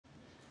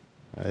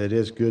It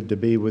is good to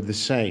be with the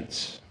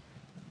saints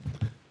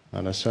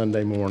on a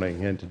Sunday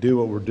morning and to do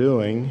what we're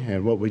doing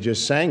and what we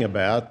just sang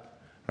about,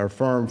 our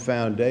firm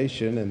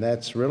foundation, and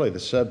that's really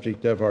the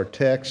subject of our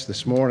text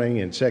this morning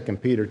in 2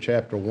 Peter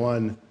chapter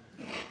 2,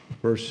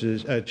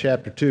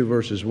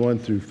 verses 1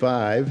 through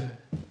 5.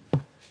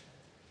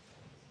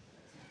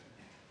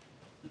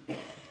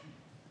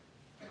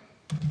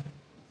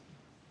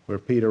 Where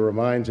Peter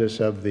reminds us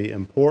of the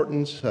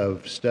importance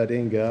of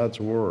studying God's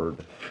Word.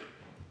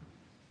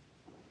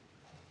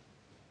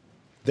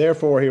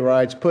 Therefore, he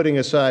writes, putting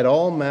aside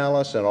all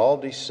malice and all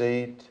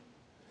deceit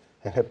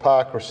and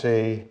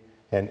hypocrisy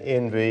and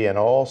envy and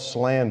all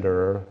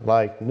slander,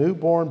 like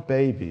newborn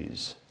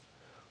babies,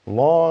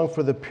 long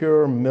for the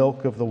pure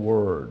milk of the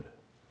Word,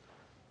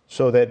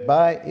 so that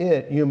by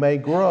it you may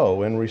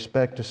grow in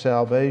respect to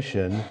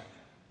salvation,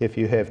 if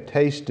you have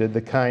tasted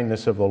the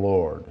kindness of the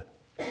Lord.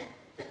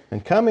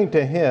 And coming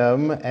to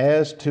him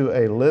as to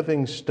a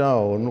living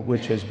stone,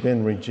 which has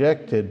been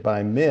rejected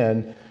by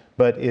men,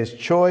 but is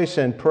choice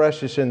and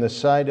precious in the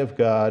sight of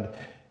God,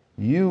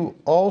 you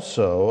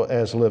also,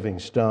 as living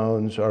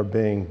stones, are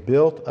being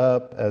built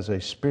up as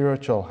a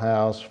spiritual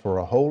house for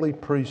a holy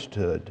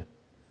priesthood,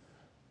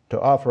 to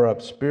offer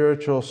up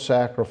spiritual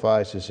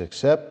sacrifices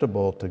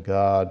acceptable to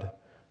God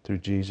through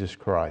Jesus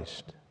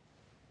Christ.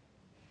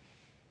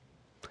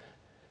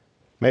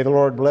 May the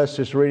Lord bless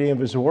this reading of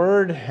His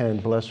Word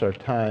and bless our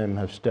time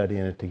of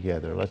studying it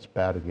together. Let's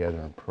bow together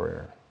in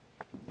prayer.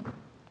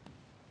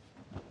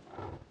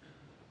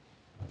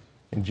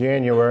 In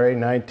January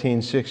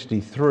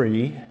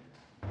 1963,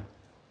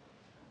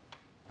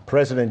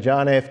 President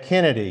John F.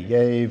 Kennedy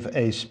gave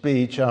a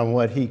speech on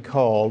what he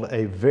called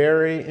a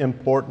very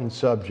important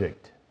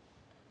subject: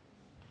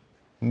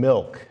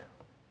 milk.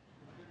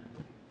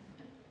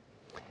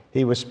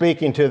 He was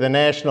speaking to the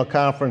National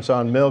Conference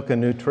on Milk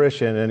and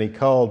Nutrition, and he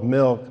called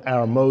milk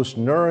our most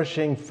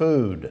nourishing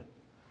food.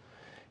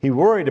 He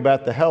worried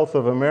about the health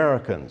of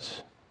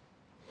Americans,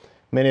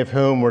 many of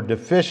whom were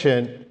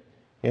deficient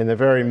in the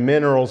very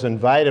minerals and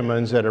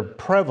vitamins that are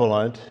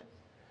prevalent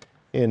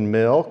in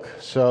milk.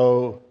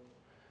 So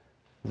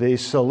the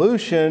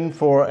solution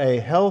for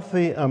a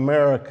healthy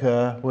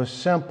America was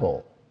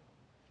simple: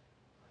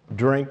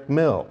 drink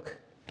milk.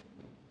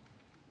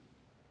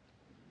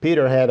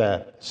 Peter had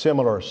a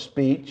similar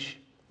speech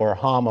or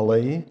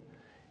homily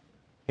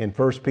in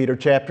 1 Peter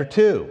chapter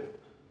 2.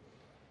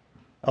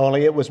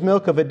 Only it was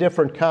milk of a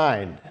different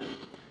kind,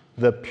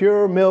 the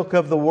pure milk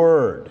of the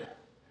Word.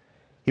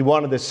 He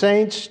wanted the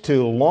saints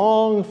to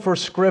long for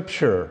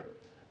Scripture,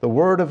 the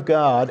Word of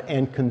God,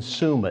 and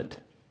consume it.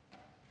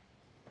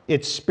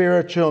 It's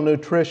spiritual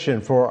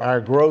nutrition for our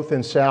growth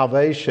in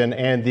salvation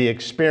and the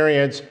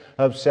experience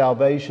of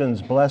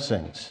salvation's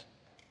blessings.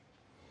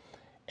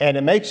 And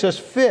it makes us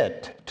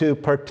fit to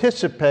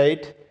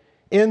participate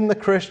in the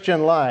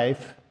Christian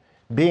life,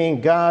 being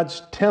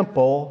God's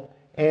temple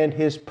and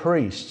His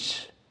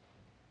priests.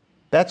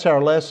 That's our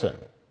lesson.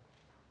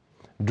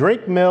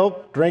 Drink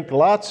milk, drink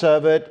lots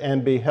of it,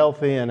 and be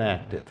healthy and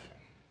active.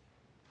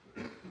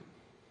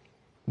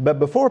 But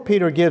before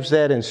Peter gives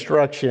that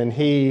instruction,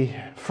 he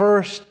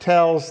first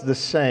tells the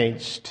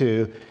saints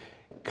to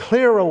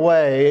clear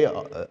away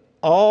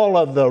all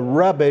of the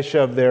rubbish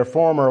of their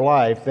former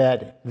life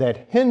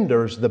that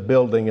hinders the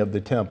building of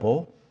the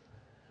temple.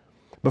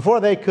 Before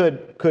they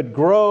could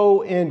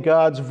grow in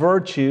God's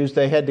virtues,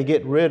 they had to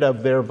get rid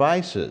of their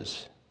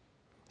vices.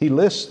 He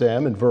lists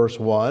them in verse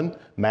 1,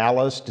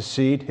 malice,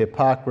 deceit,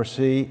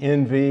 hypocrisy,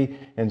 envy,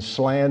 and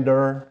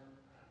slander.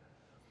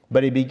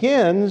 But he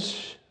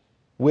begins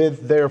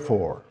with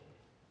therefore.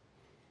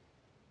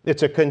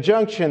 It's a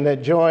conjunction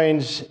that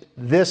joins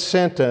this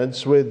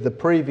sentence with the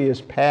previous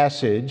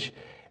passage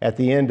at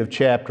the end of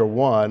chapter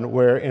 1,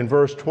 where in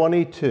verse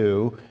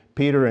 22,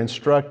 Peter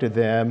instructed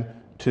them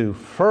to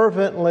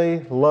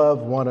fervently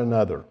love one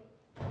another.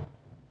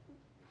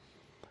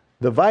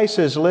 The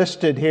vices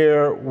listed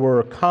here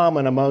were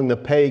common among the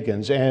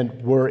pagans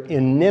and were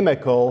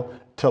inimical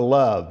to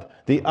love,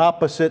 the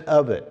opposite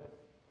of it.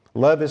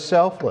 Love is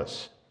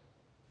selfless.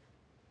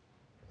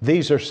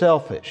 These are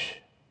selfish.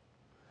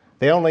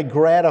 They only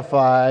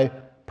gratify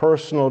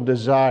personal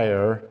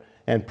desire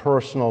and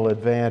personal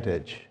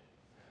advantage.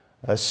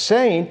 A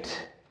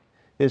saint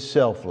is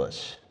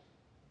selfless.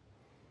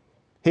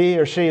 He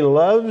or she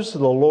loves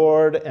the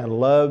Lord and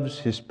loves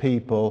His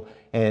people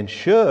and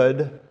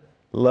should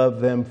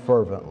love them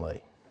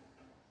fervently.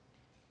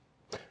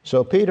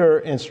 So Peter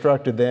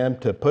instructed them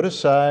to put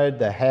aside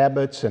the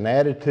habits and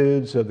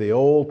attitudes of the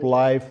old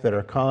life that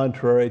are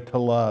contrary to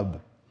love.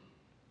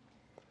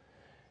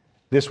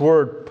 This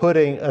word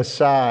putting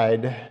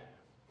aside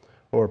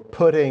or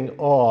putting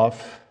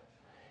off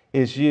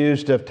is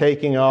used of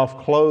taking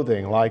off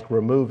clothing, like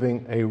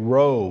removing a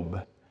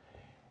robe.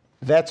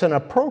 That's an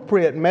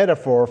appropriate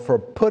metaphor for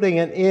putting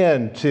an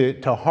end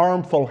to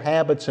harmful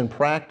habits and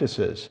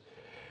practices.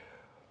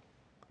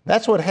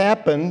 That's what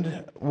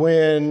happened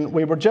when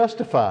we were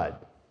justified.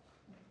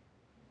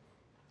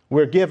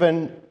 We're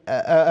given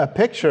a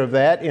picture of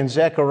that in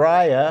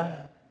Zechariah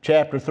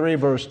chapter 3,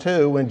 verse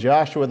 2, when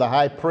Joshua the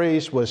high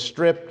priest was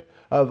stripped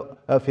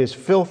of his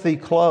filthy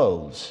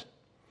clothes.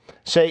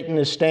 Satan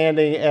is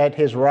standing at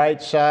his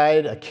right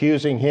side,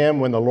 accusing him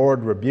when the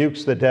Lord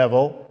rebukes the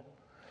devil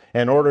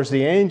and orders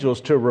the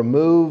angels to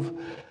remove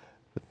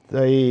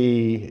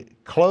the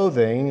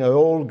clothing,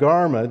 old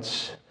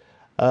garments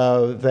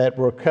that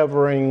were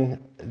covering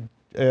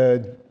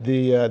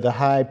the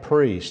high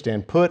priest,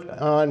 and put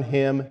on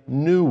him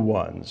new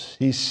ones.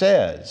 He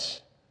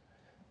says,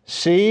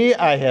 "See,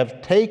 I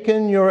have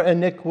taken your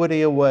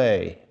iniquity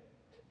away."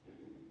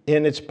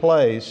 In its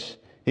place,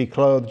 he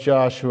clothed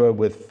Joshua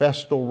with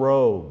festal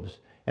robes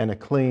and a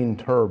clean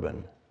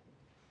turban.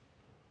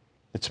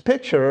 It's a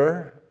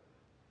picture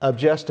of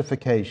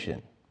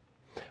justification.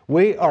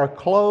 We are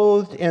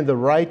clothed in the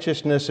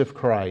righteousness of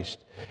Christ,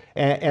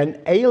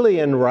 an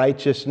alien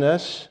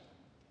righteousness,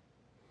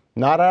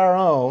 not our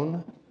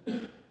own,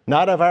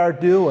 not of our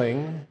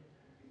doing,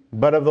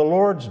 but of the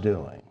Lord's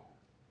doing.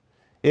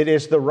 It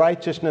is the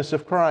righteousness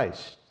of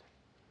Christ.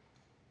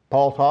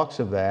 Paul talks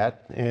of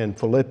that in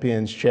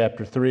Philippians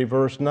chapter 3,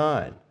 verse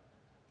 9.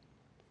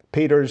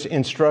 Peter's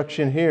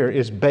instruction here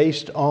is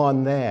based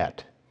on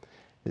that.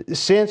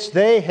 Since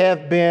they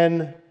have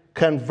been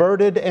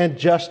converted and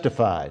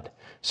justified,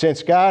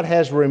 since God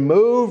has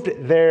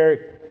removed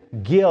their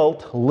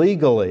guilt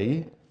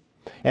legally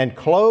and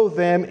clothed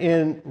them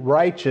in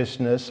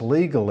righteousness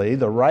legally,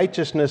 the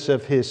righteousness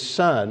of His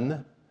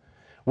Son,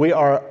 we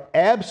are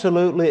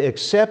absolutely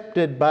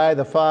accepted by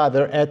the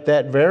Father at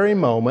that very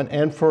moment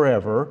and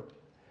forever.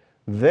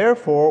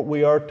 Therefore,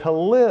 we are to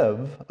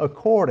live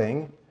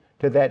according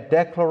to that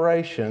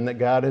declaration that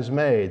God has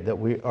made, that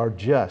we are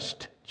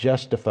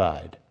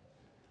justified.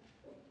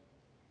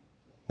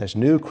 As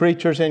new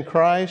creatures in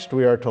Christ,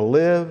 we are to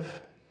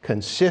live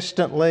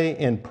consistently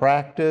in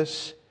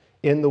practice,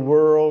 in the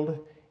world,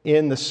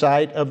 in the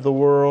sight of the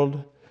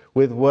world,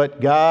 with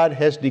what God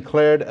has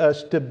declared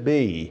us to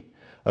be,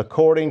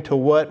 according to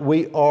what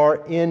we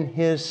are in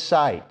His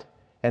sight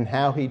and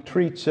how He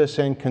treats us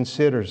and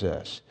considers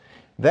us.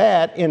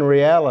 That, in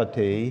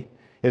reality,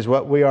 is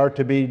what we are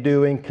to be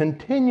doing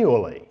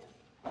continually.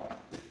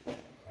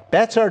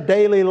 That's our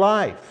daily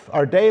life.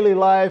 Our daily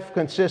life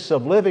consists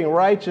of living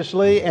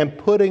righteously and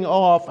putting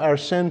off our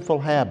sinful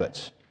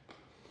habits.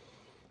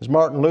 As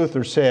Martin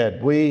Luther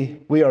said,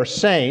 we are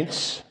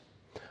saints,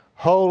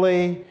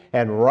 holy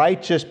and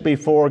righteous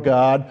before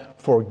God,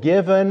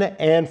 forgiven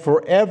and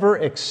forever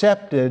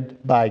accepted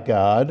by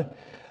God.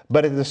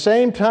 But at the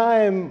same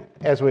time,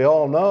 as we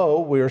all know,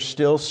 we are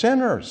still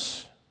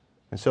sinners.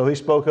 And so he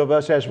spoke of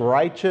us as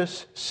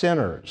righteous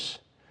sinners.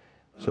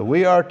 So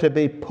we are to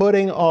be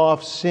putting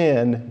off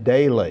sin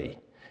daily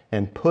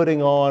and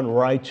putting on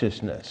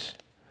righteousness,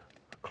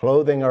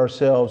 clothing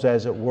ourselves,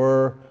 as it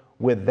were,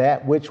 with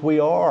that which we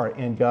are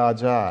in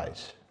God's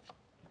eyes.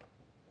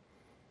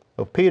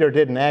 Well, Peter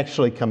didn't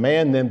actually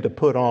command them to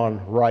put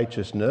on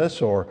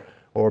righteousness or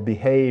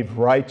behave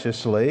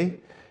righteously,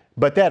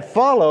 but that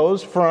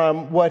follows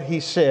from what he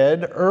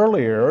said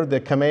earlier, the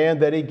command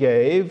that he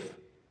gave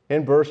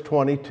in verse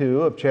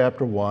 22 of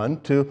chapter 1,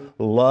 to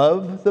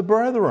love the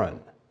brethren.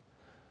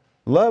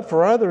 Love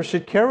for others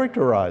should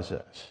characterize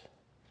us.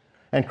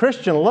 And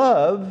Christian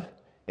love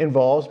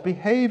involves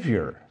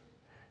behavior.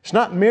 It's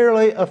not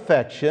merely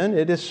affection.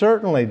 It is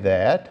certainly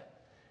that.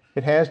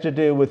 It has to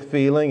do with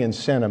feeling and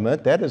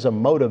sentiment. That is a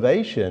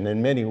motivation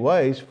in many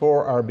ways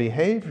for our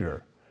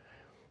behavior.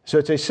 So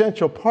it's an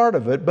essential part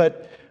of it,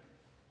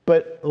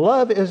 but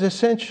love is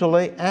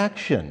essentially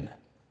action.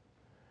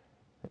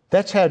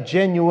 That's how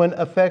genuine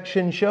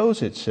affection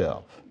shows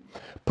itself.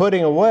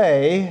 Putting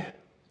away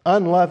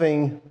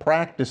unloving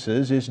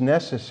practices is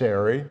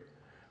necessary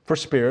for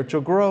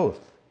spiritual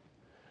growth.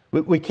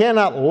 We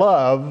cannot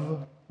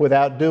love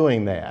without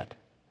doing that.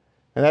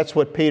 And that's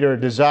what Peter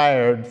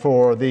desired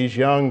for these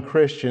young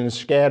Christians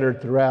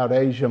scattered throughout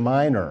Asia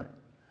Minor.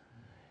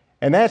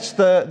 And that's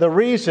the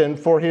reason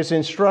for his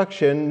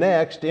instruction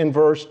next in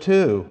verse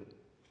 2.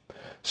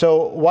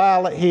 So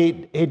while he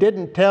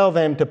didn't tell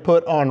them to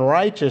put on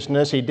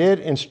righteousness, he did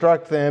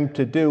instruct them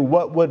to do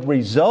what would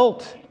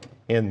result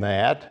in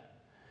that.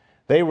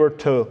 They were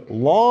to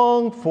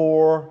long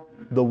for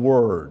the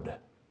Word.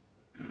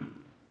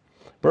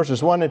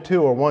 Verses 1 and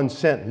 2 are one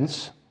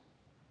sentence.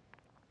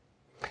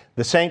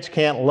 The saints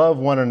can't love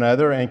one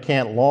another and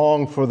can't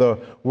long for the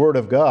Word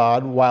of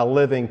God while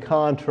living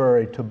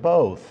contrary to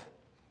both.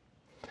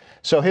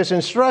 So his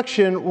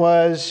instruction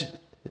was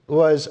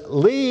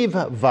leave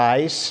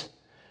vice,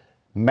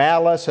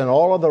 malice, and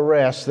all of the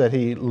rest that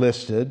he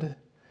listed,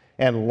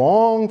 and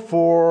long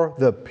for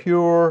the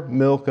pure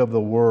milk of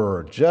the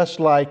Word, just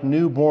like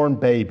newborn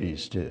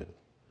babies do.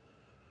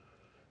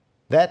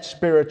 That's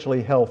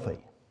spiritually healthy.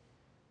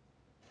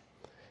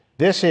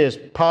 This is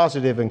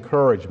positive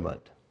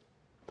encouragement,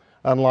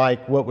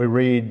 unlike what we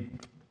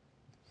read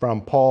from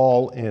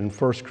Paul in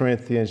 1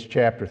 Corinthians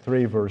chapter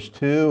 3, verse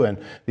 2,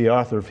 and the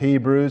author of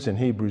Hebrews in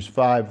Hebrews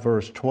 5,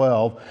 verse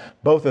 12.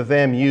 Both of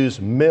them use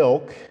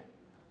milk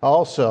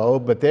also,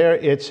 but there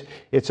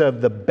it's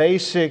of the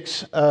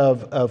basics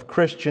of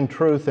Christian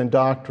truth and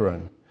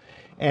doctrine.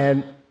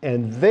 And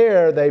and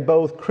there they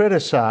both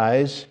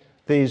criticize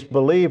these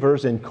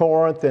believers in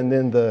Corinth and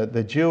then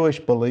the Jewish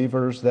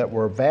believers that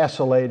were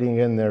vacillating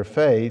in their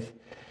faith.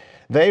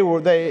 They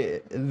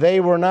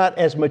were not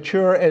as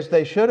mature as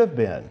they should have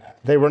been.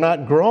 They were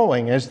not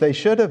growing as they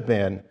should have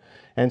been.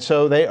 And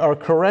so they are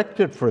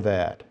corrected for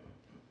that.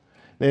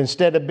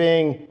 Instead of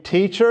being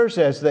teachers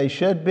as they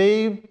should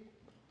be,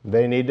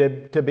 they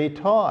needed to be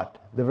taught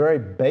the very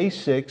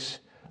basics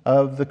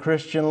of the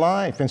Christian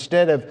life.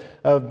 Instead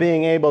of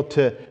being able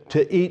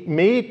to eat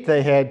meat,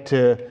 they had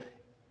to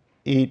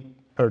eat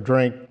or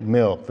drink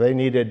milk. They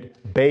needed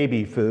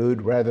baby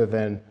food rather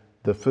than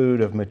the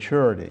food of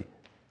maturity.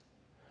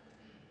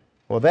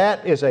 Well,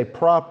 that is a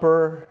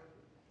proper,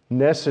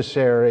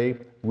 necessary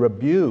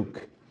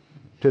rebuke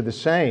to the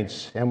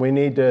saints, and we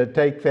need to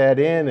take that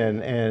in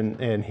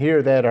and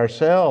hear that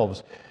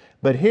ourselves.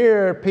 But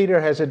here,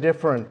 Peter has a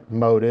different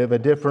motive, a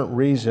different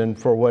reason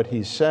for what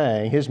he's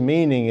saying. His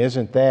meaning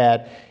isn't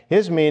that.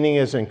 His meaning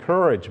is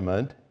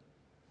encouragement.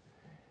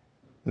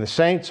 The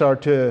saints are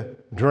to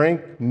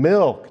drink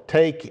milk,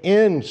 take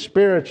in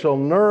spiritual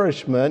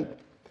nourishment,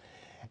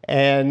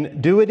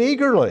 and do it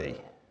eagerly.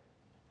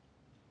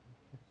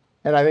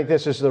 And I think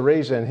this is the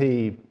reason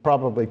he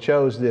probably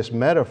chose this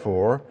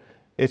metaphor.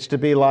 It's to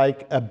be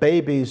like a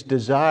baby's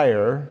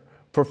desire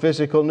for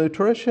physical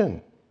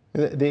nutrition.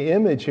 The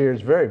image here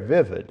is very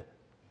vivid.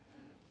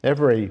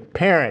 Every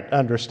parent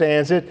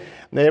understands it.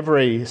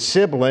 Every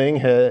sibling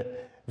that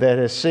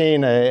has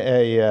seen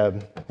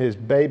his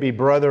baby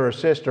brother or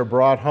sister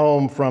brought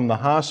home from the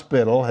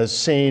hospital has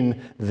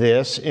seen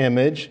this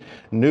image.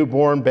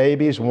 Newborn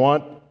babies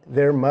want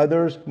their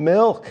mother's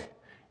milk,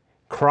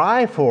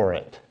 cry for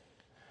it.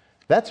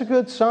 That's a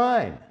good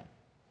sign.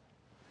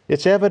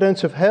 It's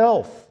evidence of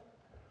health.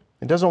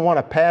 It doesn't want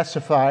a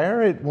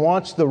pacifier. It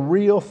wants the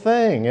real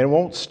thing. It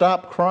won't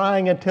stop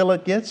crying until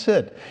it gets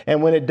it.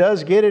 And when it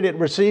does get it, it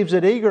receives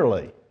it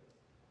eagerly.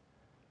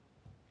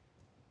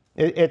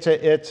 It's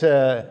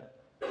a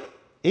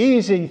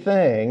easy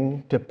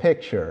thing to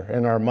picture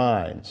in our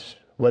minds,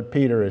 what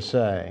Peter is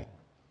saying.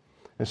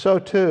 And so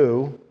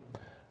too,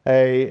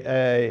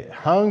 a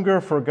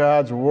hunger for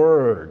God's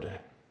Word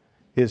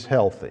is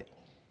healthy.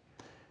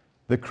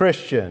 The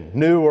Christian,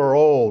 new or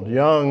old,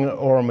 young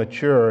or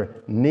mature,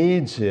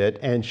 needs it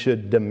and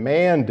should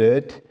demand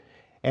it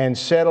and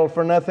settle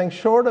for nothing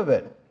short of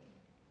it.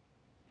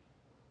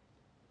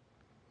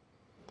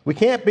 We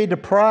can't be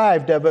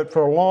deprived of it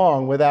for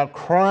long without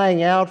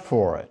crying out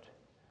for it.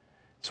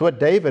 It's what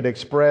David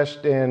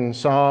expressed in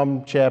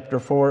Psalm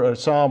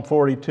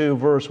 42,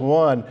 verse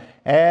 1.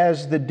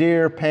 As the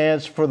deer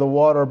pants for the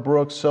water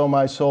brooks, so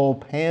my soul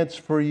pants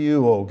for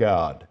you, O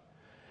God.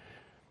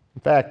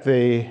 In fact,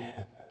 the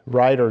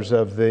writers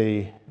of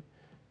the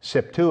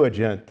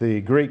Septuagint,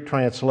 the Greek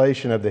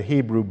translation of the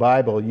Hebrew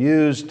Bible,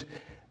 used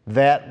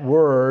that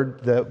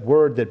word, the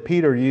word that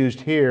Peter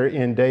used here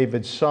in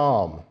David's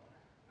psalm.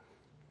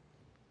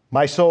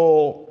 My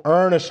soul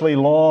earnestly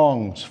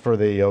longs for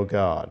thee, O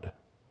God.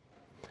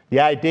 The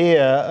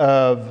idea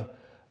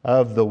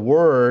of the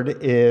word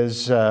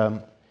is,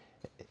 of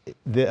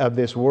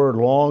this word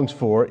longs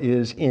for,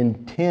 is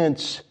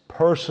intense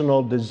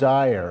personal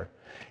desire.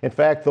 In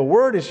fact, the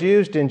word is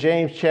used in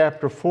James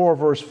chapter 4,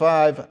 verse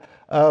 5,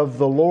 of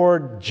the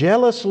Lord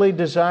jealously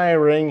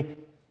desiring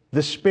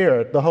the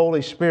Spirit, the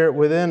Holy Spirit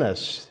within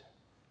us.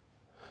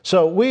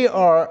 So we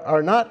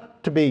are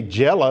not to be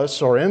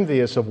jealous or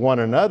envious of one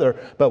another,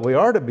 but we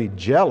are to be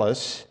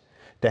jealous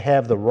to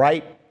have the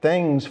right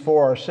things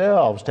for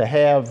ourselves, to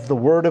have the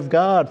Word of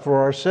God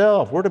for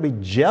ourselves. We're to be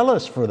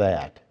jealous for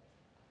that.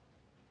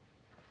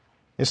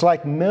 It's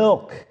like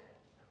milk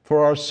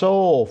for our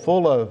soul,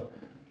 full of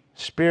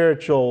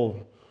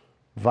spiritual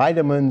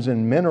vitamins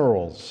and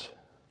minerals.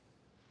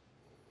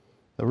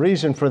 The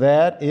reason for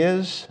that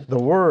is the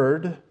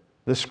Word,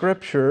 the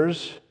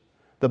Scriptures,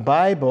 the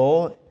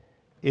Bible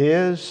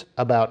is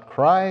about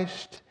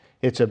Christ.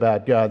 It's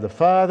about God the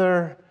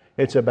Father.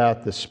 It's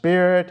about the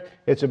Spirit.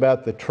 It's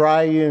about the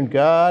triune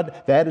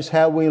God. That is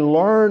how we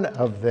learn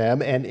of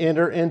them and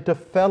enter into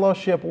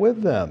fellowship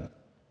with them.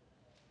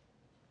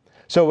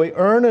 So we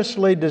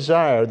earnestly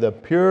desire the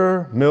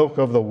pure milk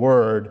of the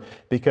Word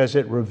because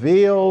it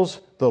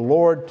reveals the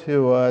Lord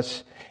to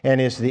us and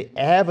is the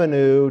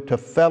avenue to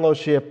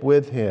fellowship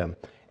with Him,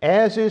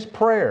 as is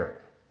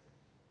prayer.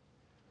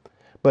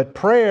 But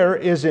prayer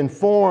is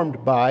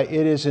informed by,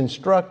 it is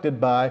instructed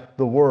by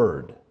the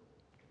Word.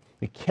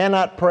 We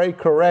cannot pray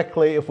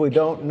correctly if we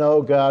don't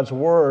know God's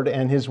Word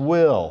and His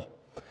will.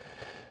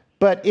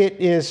 But it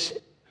is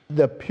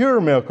the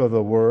pure milk of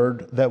the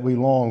Word that we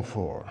long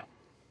for.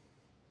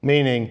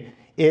 Meaning,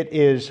 it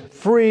is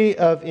free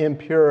of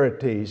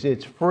impurities,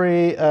 it's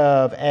free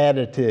of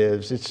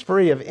additives, it's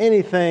free of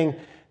anything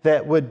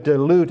that would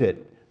dilute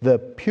it, the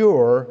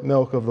pure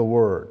milk of the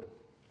Word.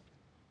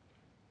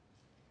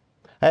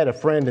 I had a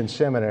friend in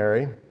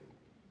seminary,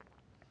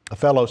 a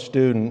fellow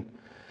student,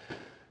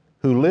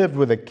 who lived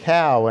with a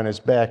cow in his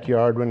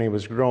backyard when he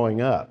was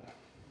growing up.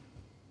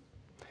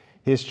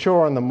 His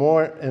chore in the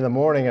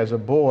morning as a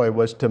boy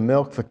was to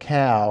milk the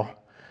cow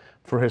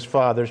for his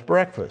father's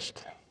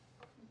breakfast.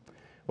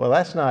 Well,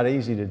 that's not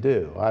easy to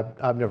do.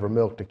 I've never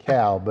milked a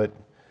cow, but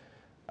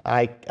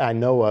I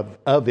know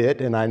of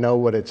it, and I know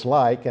what it's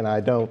like, and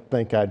I don't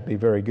think I'd be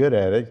very good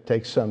at it. It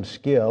takes some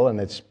skill, and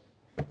it's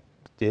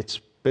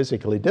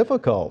physically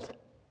difficult.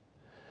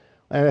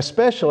 And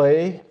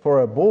especially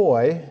for a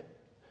boy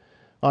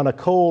on a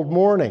cold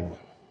morning.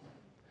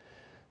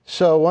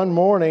 So one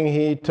morning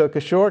he took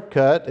a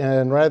shortcut,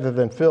 and rather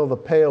than fill the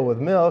pail with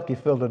milk, he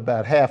filled it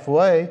about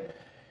halfway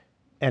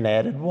and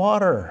added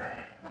water.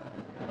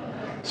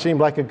 Seemed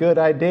like a good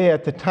idea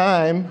at the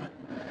time,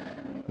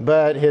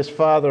 but his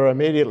father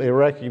immediately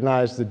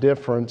recognized the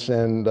difference,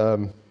 and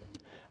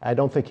I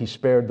don't think he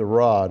spared the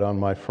rod on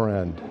my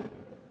friend.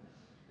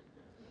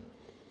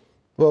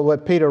 Well,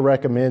 what Peter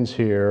recommends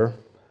here,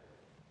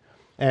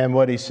 and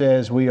what he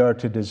says we are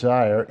to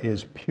desire,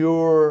 is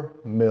pure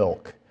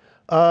milk,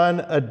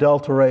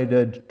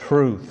 unadulterated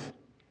truth.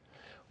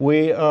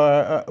 We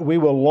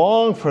will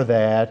long for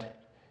that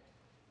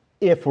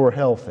if we're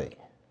healthy.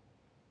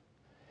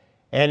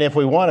 And if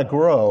we want to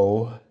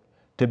grow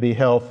to be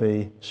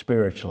healthy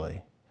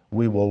spiritually,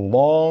 we will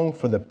long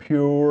for the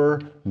pure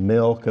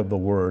milk of the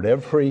Word.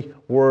 Every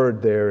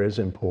word there is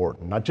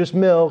important. Not just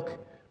milk,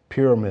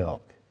 pure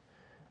milk,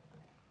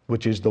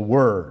 which is the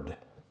Word.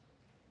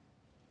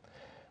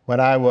 When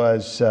I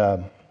was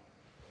a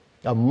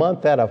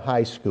month out of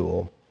high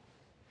school,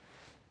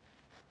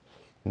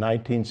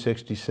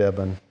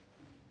 1967,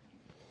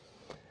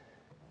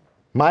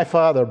 my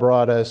father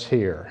brought us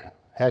here.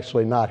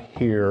 Actually, not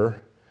here.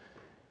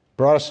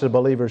 Brought us to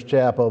Believer's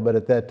Chapel, but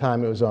at that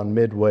time it was on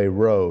Midway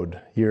Road.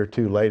 A year or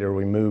two later,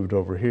 we moved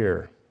over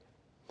here.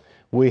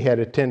 We had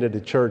attended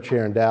a church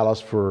here in Dallas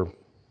for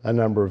a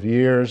number of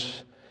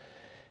years,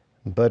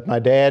 but my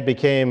dad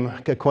became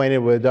acquainted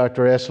with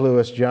Dr. S.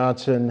 Lewis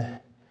Johnson,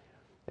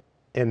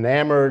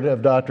 enamored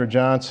of Dr.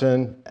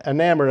 Johnson,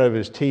 enamored of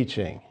his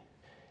teaching.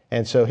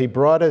 And so he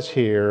brought us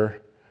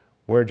here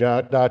where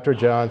Dr.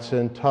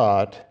 Johnson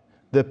taught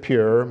the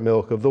pure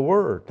milk of the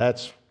Word.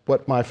 That's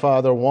what my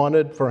father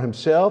wanted for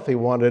himself. He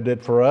wanted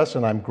it for us,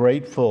 and I'm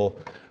grateful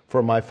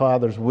for my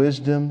father's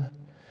wisdom.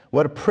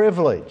 What a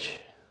privilege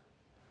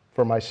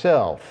for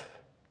myself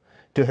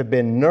to have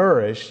been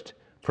nourished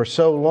for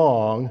so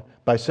long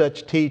by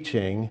such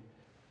teaching.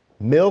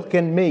 Milk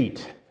and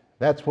meat,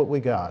 that's what we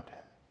got.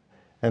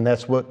 And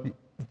that's what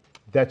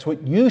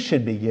you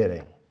should be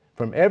getting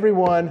from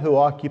everyone who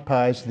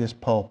occupies this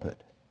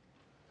pulpit.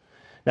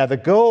 Now, the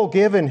goal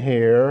given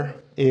here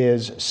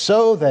is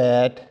so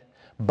that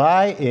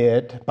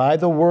by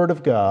the Word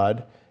of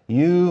God,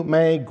 you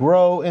may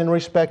grow in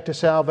respect to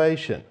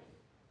salvation.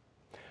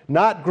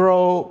 Not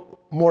grow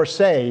more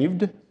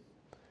saved.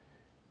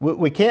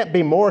 We can't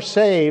be more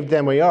saved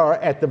than we are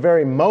at the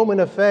very moment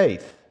of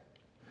faith.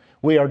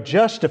 We are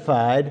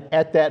justified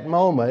at that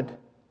moment.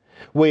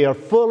 We are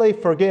fully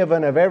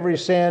forgiven of every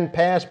sin,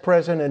 past,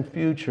 present, and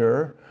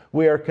future.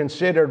 We are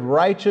considered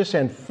righteous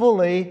and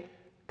fully,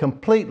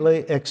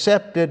 completely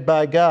accepted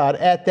by God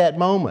at that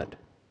moment.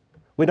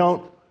 We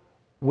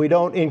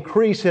don't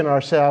increase in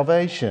our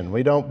salvation.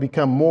 We don't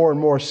become more and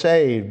more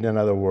saved, in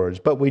other words.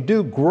 But we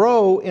do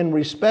grow in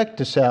respect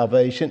to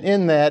salvation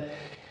in that,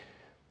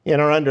 in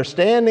our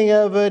understanding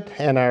of it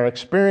and our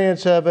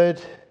experience of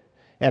it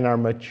and our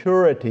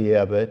maturity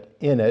of it,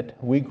 in it,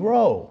 we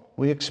grow,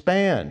 we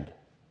expand.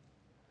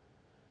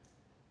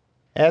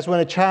 As when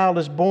a child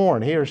is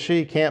born, he or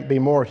she can't be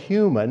more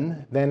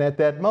human than at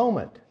that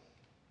moment.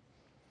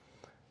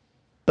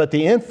 But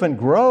the infant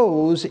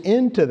grows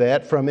into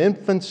that from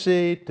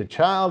infancy to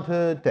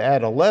childhood to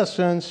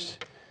adolescence,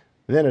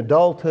 then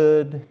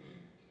adulthood,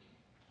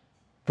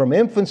 from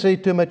infancy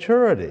to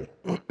maturity.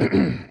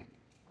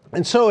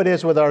 And so it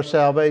is with our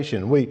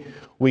salvation.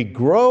 We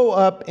grow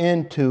up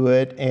into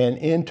it and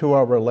into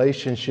our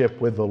relationship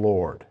with the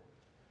Lord.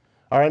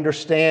 Our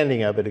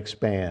understanding of it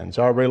expands.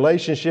 Our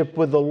relationship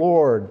with the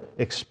Lord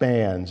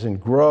expands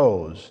and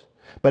grows.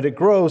 But it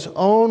grows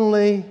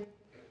only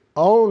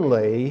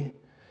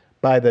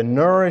by the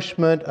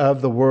nourishment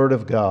of the Word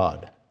of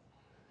God,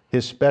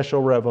 His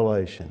special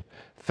revelation.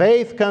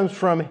 Faith comes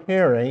from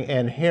hearing,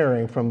 and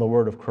hearing from the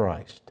Word of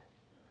Christ.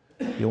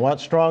 You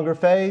want stronger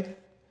faith?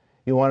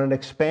 You want an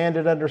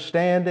expanded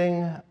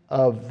understanding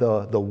of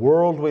the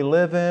world we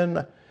live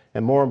in,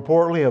 and more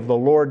importantly, of the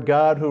Lord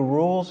God who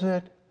rules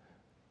it?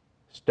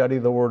 Study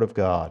the Word of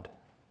God.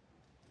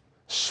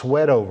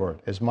 Sweat over it,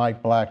 as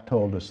Mike Black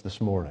told us this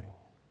morning.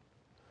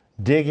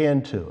 Dig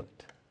into it.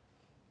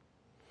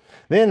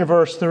 Then in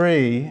verse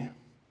 3,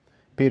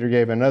 Peter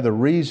gave another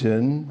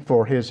reason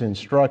for his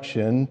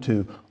instruction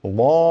to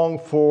long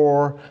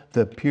for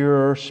the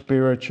pure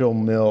spiritual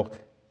milk.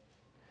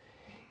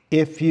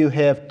 If you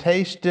have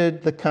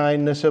tasted the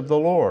kindness of the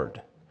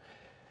Lord.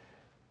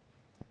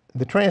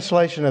 The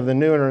translation of the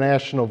New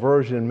International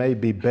Version may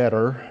be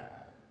better.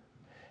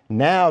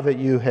 Now that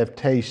you have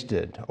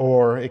tasted,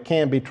 or it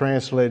can be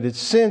translated,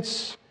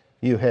 since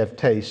you have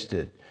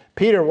tasted.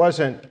 Peter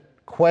wasn't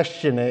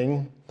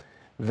questioning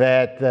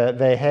that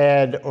they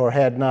had or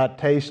had not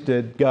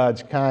tasted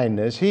God's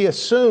kindness. He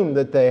assumed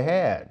that they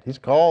had. He's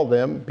called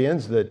them,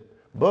 begins the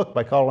book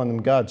by calling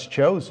them God's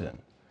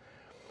chosen.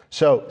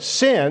 So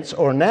since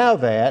or now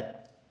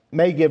that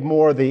may give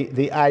more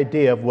the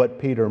idea of what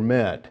Peter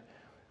meant.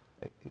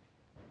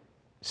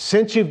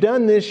 Since you've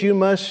done this, you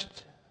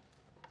must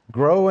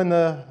grow in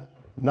the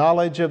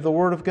knowledge of the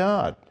Word of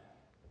God.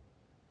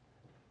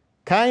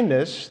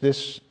 Kindness,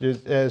 this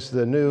is, as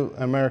the New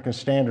American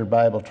Standard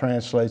Bible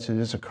translates it,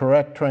 is a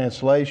correct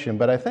translation,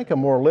 but I think a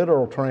more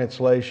literal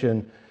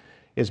translation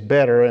is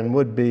better and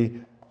would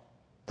be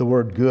the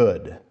word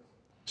good.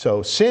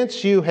 So,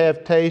 since you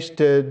have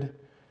tasted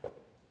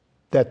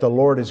that the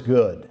Lord is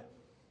good.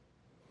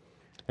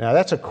 Now,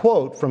 that's a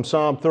quote from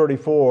Psalm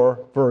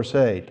 34, verse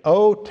 8.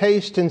 Oh,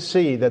 taste and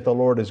see that the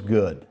Lord is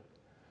good.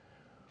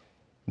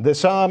 The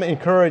psalm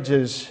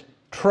encourages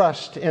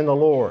trust in the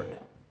Lord.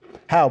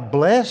 How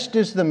blessed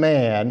is the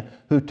man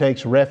who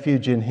takes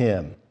refuge in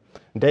Him.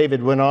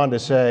 David went on to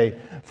say,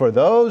 for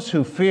those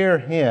who fear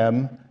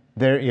Him,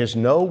 there is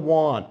no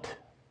want.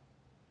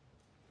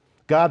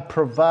 God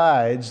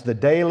provides the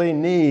daily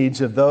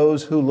needs of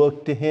those who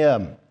look to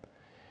Him.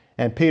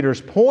 And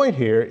Peter's point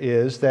here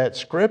is that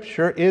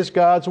Scripture is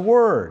God's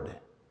Word.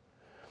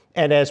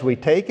 And as we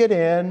take it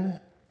in,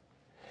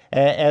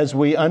 as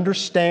we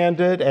understand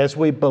it, as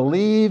we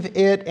believe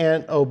it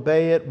and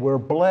obey it, we're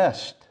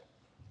blessed.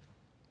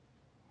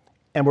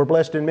 And we're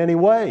blessed in many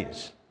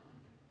ways.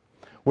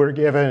 We're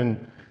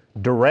given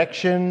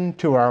direction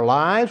to our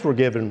lives. We're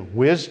given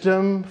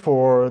wisdom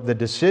for the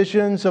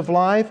decisions of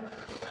life.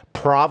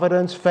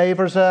 Providence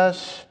favors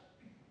us.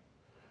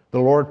 The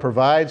Lord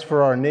provides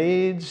for our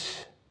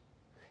needs.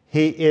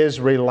 He is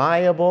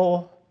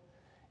reliable.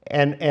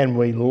 And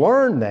we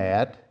learn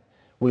that.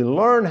 We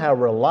learn how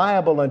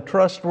reliable and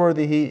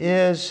trustworthy He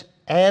is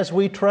as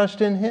we trust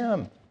in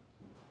Him.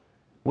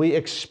 We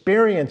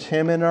experience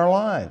Him in our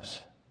lives.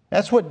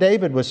 That's what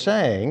David was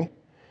saying,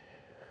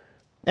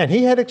 and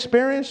he had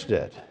experienced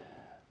it.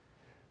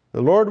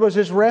 The Lord was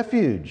his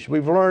refuge.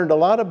 We've learned a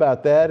lot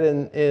about that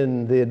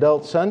in the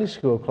adult Sunday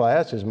school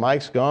class as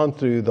Mike's gone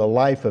through the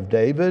life of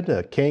David,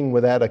 a king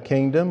without a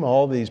kingdom,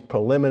 all these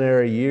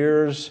preliminary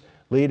years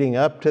leading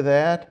up to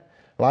that.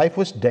 Life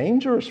was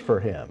dangerous for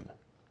him.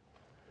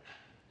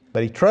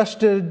 But he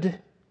trusted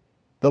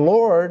the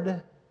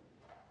Lord,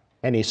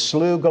 and he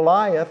slew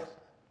Goliath.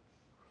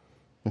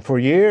 And for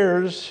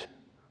years,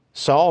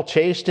 Saul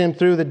chased him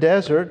through the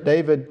desert.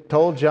 David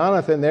told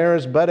Jonathan, there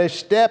is but a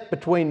step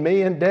between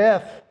me and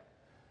death.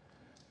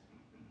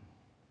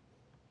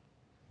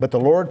 But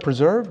the Lord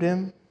preserved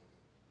him,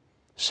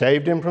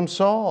 saved him from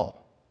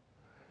Saul.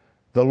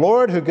 The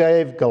Lord who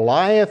gave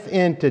Goliath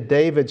into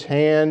David's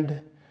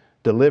hand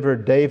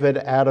delivered David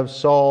out of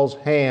Saul's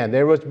hand.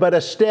 There was but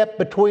a step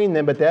between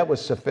them, but that was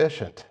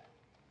sufficient.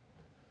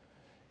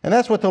 And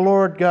that's what the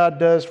Lord God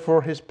does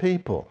for His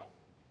people.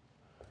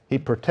 He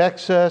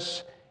protects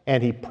us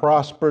and He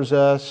prospers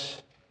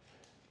us,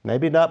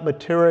 maybe not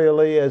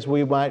materially as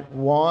we might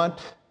want,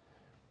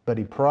 but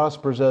He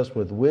prospers us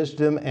with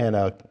wisdom and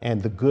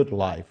the good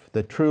life,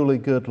 the truly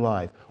good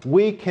life.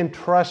 We can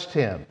trust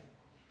Him.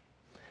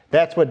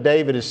 That's what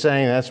David is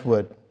saying. That's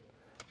what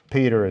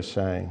Peter is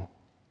saying.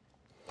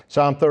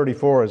 Psalm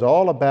 34 is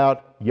all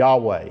about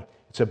Yahweh.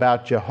 It's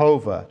about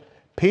Jehovah.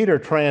 Peter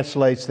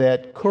translates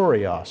that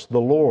kurios,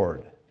 the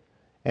Lord,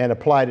 and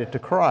applied it to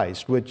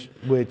Christ,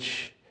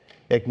 which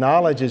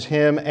acknowledges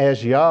Him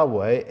as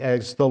Yahweh,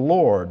 as the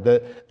Lord.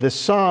 The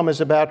psalm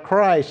is about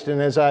Christ, and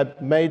as I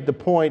made the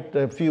point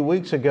a few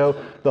weeks ago,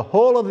 the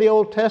whole of the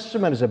Old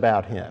Testament is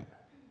about Him.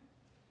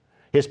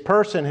 His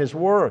person, His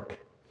work.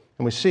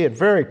 And we see it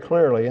very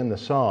clearly in the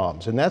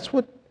Psalms. And that's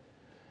what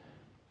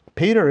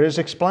Peter is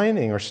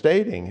explaining or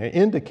stating, or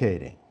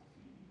indicating.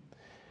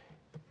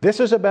 This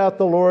is about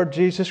the Lord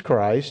Jesus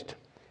Christ.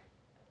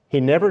 He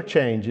never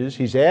changes.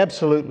 He's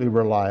absolutely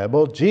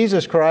reliable.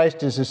 Jesus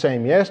Christ is the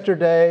same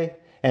yesterday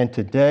and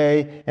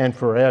today and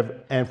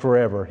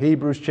forever.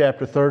 Hebrews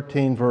chapter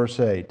 13, verse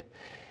 8.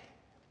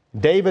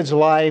 David's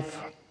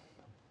life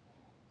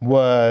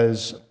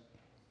was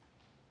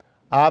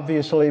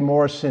obviously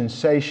more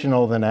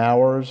sensational than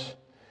ours.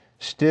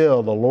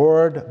 Still, the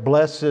Lord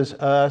blesses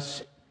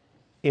us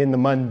in the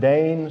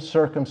mundane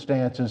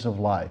circumstances of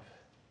life.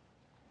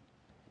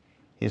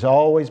 He's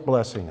always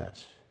blessing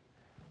us.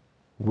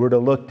 We're to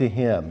look to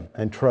Him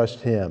and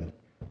trust Him.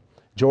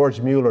 George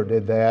Mueller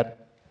did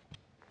that.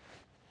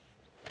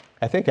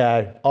 I think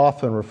I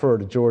often refer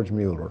to George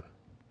Mueller.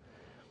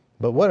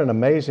 But what an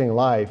amazing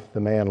life the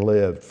man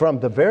lived from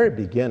the very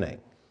beginning.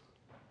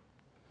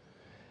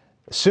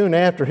 Soon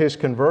after his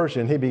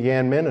conversion, he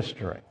began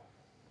ministering.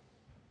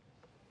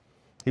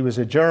 He was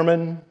a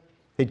German.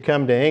 He'd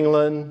come to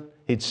England.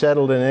 He'd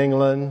settled in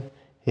England.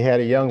 He had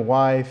a young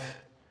wife.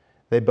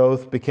 They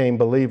both became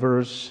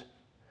believers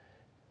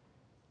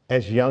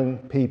as young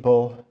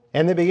people,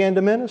 and they began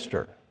to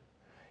minister.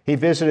 He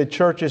visited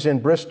churches in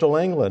Bristol,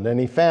 England, and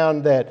he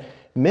found that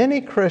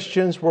many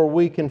Christians were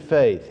weak in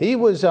faith. He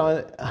was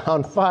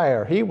on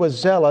fire. He was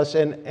zealous,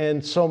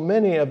 and so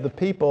many of the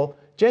people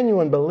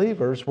genuine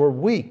believers were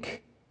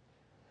weak.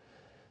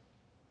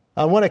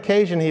 On one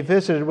occasion, he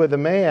visited with a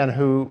man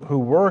who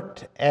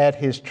worked at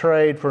his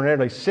trade for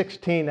nearly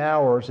 16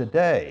 hours a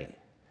day.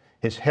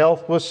 His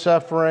health was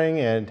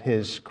suffering and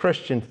his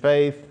Christian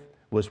faith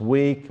was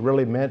weak,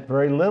 really meant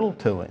very little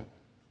to him.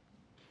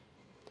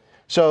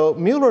 So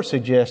Mueller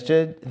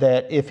suggested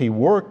that if he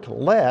worked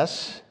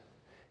less,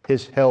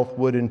 his health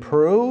would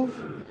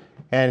improve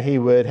and he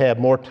would have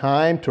more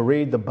time to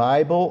read the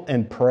Bible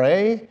and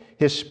pray.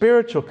 His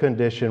spiritual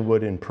condition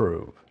would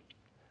improve.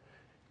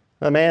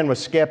 The man was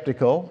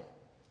skeptical.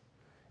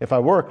 If I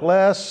work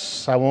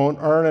less, I won't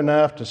earn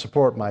enough to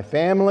support my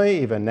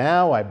family. Even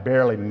now, I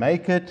barely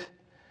make it.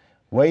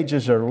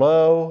 Wages are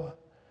low.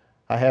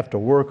 I have to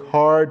work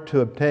hard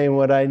to obtain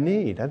what I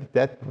need. I think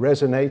that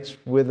resonates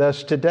with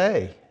us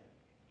today.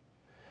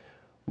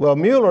 Well,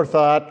 Mueller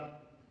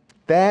thought,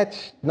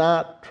 that's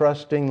not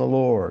trusting the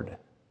Lord.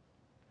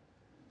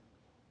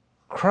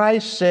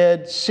 Christ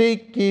said,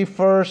 seek ye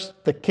first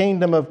the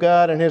kingdom of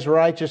God and His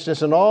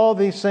righteousness, and all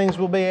these things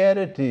will be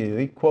added to you.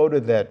 He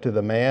quoted that to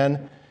the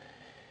man.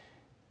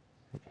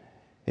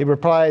 He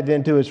replied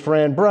then to his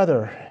friend,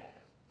 brother,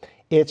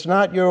 it's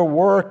not your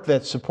work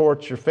that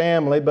supports your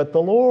family, but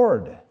the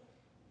Lord.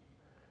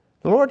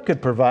 The Lord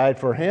could provide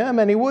for him,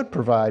 and He would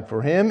provide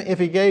for him if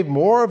he gave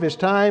more of his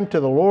time to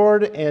the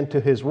Lord and to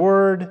His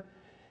Word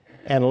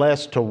and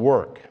less to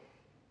work.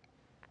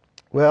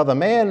 Well, the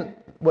man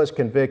was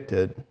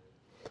convicted,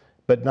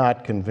 but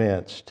not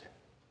convinced.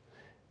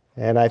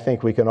 And I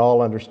think we can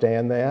all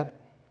understand that.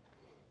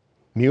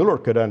 Mueller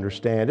could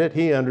understand it.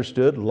 He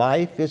understood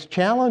life is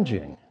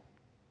challenging.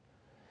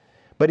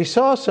 But he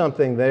saw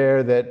something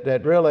there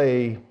that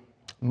really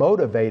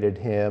motivated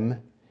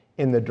him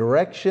in the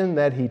direction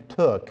that he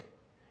took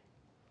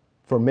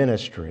for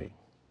ministry.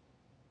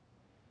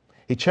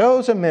 He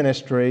chose a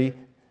ministry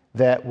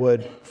that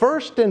would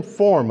first and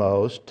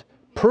foremost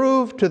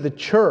prove to the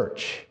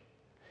church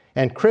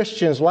and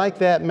Christians like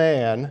that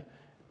man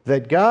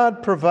that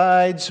God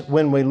provides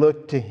when we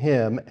look to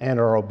Him and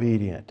are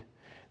obedient.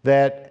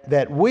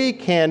 That we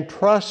can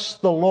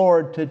trust the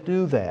Lord to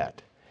do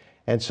that.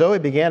 And so he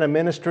began a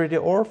ministry to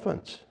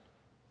orphans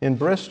in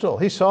Bristol.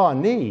 He saw a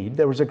need.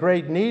 There was a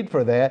great need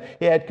for that.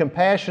 He had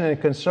compassion and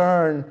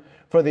concern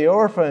for the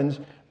orphans,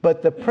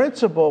 but the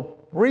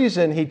principal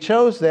reason he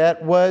chose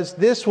that was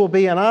this will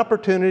be an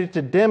opportunity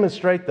to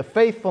demonstrate the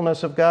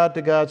faithfulness of God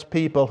to God's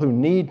people who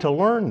need to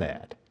learn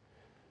that.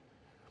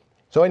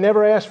 So he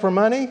never asked for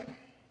money.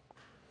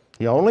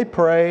 He only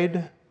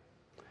prayed,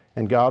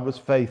 and God was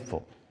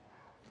faithful.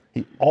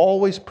 He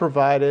always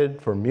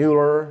provided for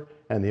Mueller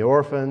and the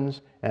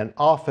orphans, and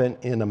often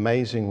in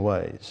amazing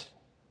ways.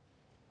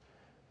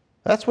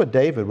 That's what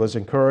David was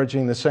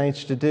encouraging the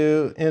saints to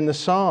do in the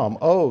psalm.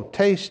 Oh,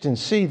 taste and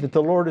see that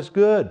the Lord is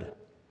good.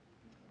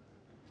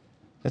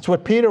 That's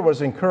what Peter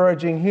was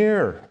encouraging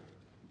here.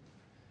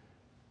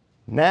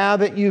 Now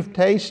that you've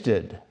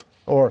tasted,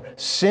 or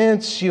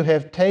since you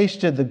have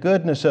tasted the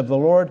goodness of the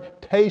Lord,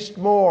 taste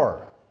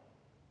more.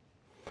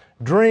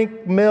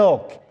 Drink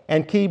milk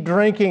and keep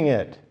drinking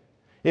it.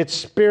 It's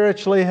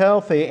spiritually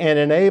healthy and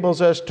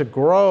enables us to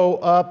grow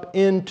up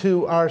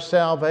into our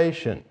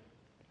salvation.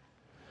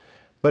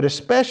 But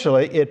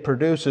especially it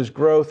produces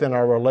growth in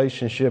our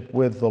relationship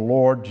with the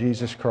Lord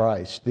Jesus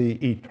Christ, the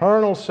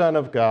eternal Son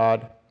of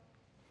God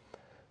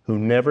who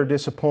never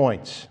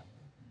disappoints.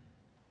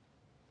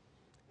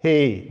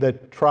 He, the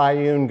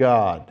triune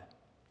God,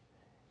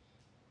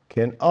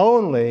 can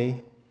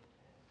only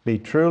be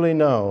truly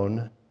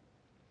known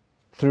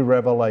through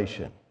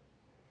revelation.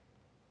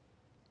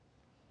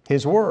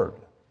 His Word.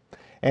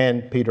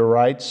 And Peter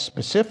writes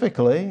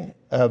specifically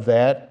of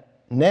that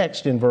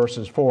next in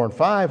verses 4 and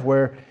 5,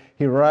 where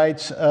he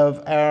writes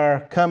of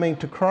our coming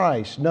to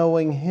Christ,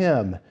 knowing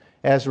Him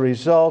as a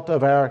result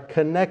of our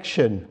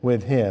connection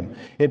with Him.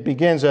 It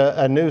begins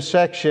a new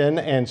section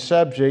and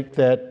subject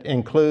that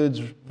includes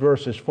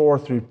verses 4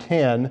 through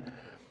 10,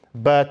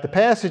 but the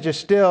passage is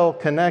still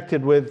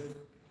connected with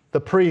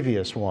the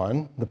previous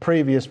one, the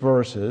previous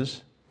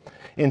verses.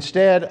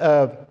 Instead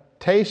of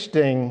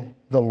tasting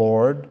the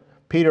Lord,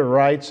 Peter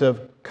writes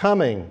of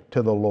coming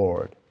to the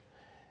Lord.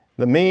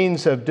 The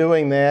means of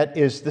doing that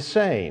is the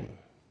same.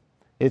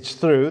 It's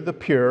through the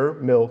pure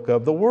milk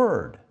of the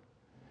Word.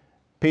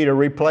 Peter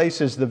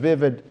replaces the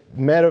vivid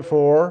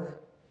metaphor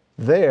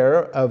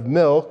there of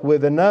milk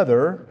with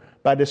another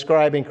by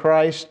describing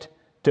Christ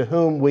to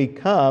whom we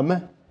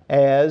come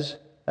as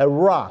a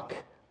rock,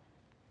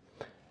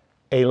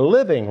 a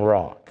living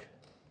rock.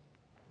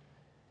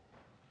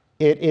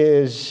 It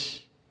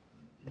is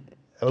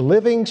a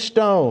living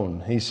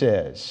stone, he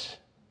says.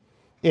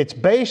 It's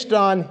based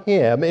on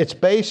Him. It's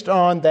based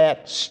on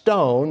that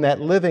stone,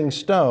 that living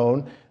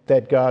stone,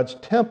 that God's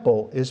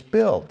temple is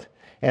built.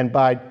 And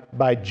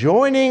by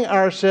joining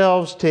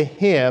ourselves to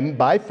Him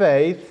by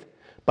faith,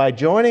 by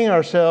joining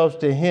ourselves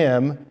to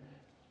Him,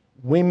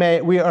 we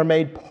are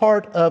made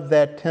part of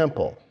that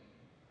temple.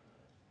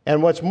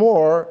 And what's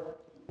more,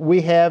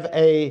 we have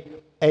a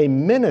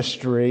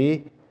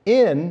ministry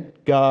in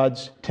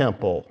God's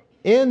temple.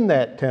 in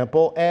that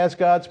temple as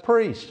God's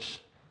priests.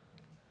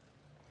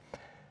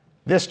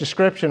 This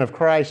description of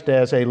Christ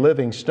as a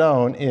living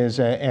stone is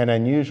an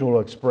unusual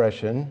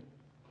expression.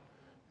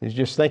 You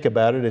just think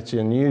about it, it's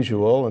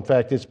unusual. In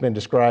fact, it's been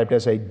described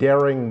as a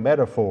daring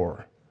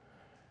metaphor,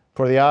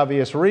 for the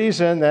obvious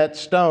reason that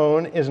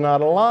stone is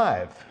not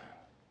alive.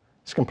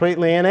 It's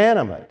completely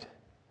inanimate.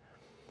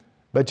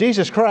 But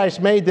Jesus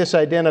Christ made this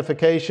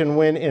identification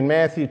when in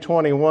Matthew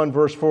 21,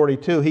 verse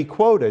 42, he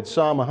quoted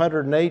Psalm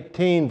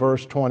 118,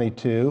 verse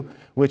 22,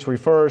 which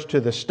refers to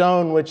the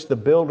stone which the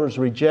builders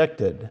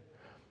rejected,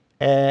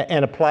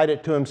 and applied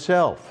it to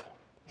himself.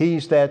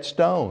 He's that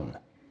stone.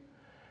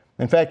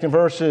 In fact, in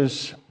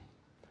verses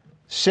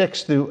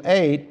 6 through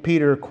 8,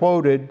 Peter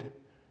quoted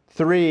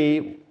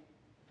 3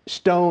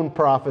 stone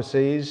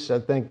prophecies. I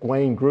think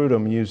Wayne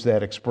Grudem used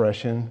that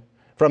expression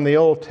from the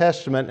Old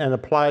Testament and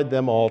applied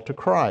them all to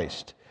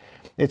Christ.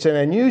 It's an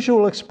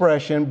unusual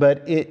expression,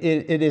 but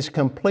it is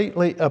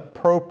completely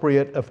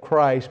appropriate of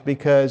Christ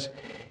because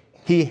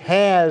he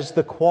has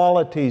the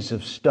qualities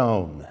of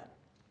stone.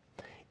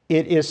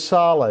 It is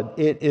solid,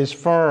 it is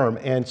firm,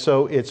 and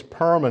so it's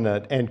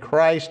permanent, and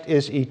Christ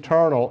is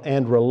eternal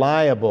and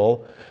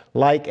reliable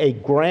like a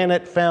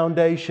granite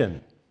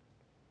foundation.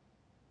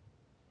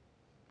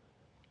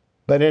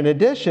 But in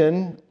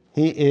addition,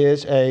 he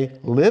is a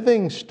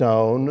living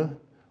stone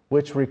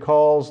which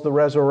recalls the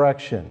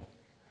resurrection.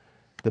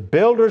 The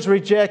builders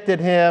rejected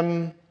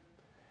him,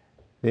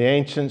 the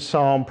ancient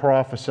psalm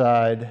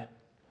prophesied.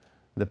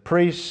 The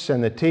priests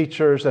and the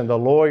teachers and the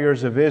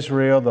lawyers of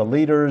Israel, the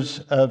leaders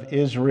of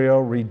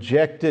Israel,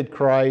 rejected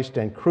Christ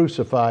and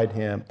crucified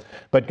him.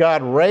 But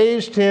God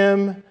raised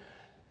him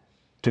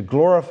to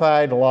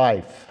glorified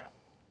life,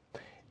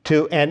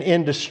 to an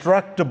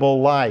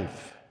indestructible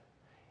life,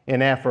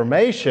 in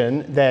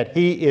affirmation that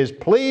he is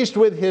pleased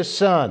with his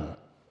Son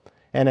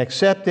and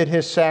accepted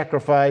his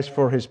sacrifice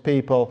for his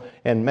people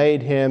and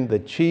made him the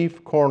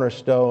chief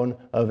cornerstone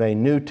of a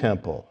new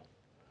temple.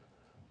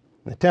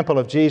 The temple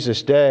of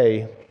Jesus'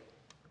 day,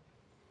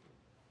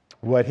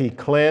 what he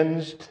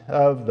cleansed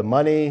of the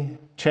money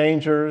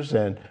changers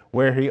and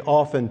where he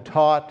often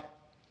taught,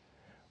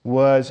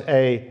 was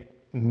a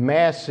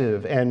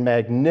massive and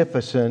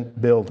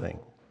magnificent building.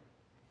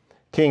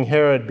 King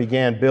Herod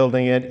began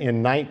building it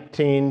in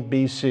 19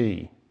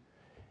 BC.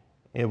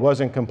 It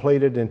wasn't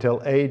completed until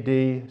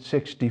AD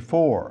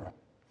 64.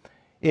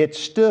 It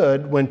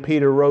stood when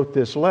Peter wrote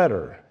this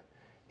letter.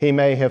 He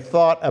may have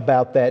thought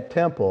about that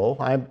temple.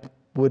 I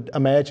would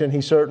imagine he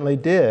certainly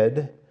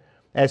did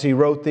as he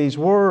wrote these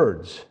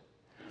words.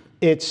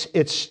 Its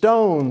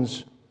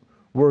stones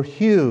were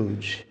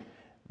huge,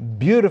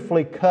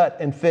 beautifully cut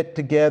and fit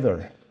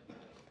together.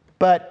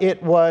 But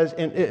it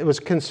was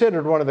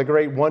considered one of the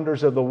great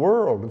wonders of the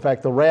world. In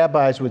fact, the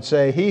rabbis would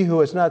say, he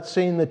who has not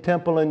seen the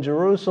temple in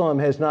Jerusalem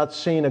has not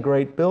seen a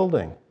great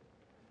building.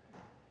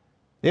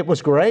 It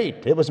was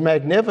great. It was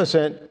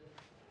magnificent.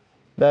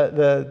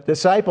 The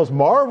disciples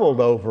marveled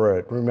over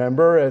it,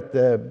 remember,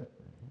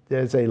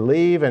 as they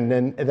leave, and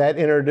then that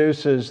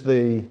introduces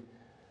the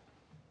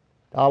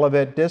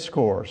Olivet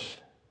Discourse.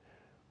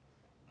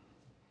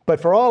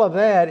 But for all of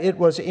that, it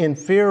was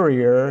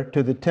inferior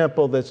to the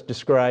temple that's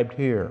described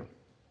here.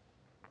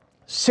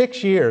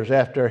 6 years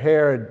after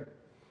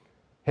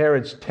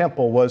Herod's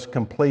temple was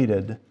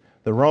completed,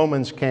 the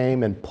Romans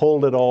came and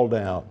pulled it all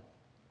down.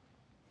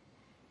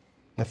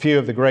 A few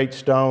of the great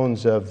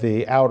stones of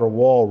the outer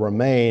wall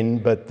remain,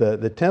 but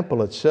the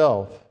temple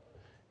itself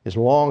is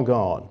long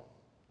gone.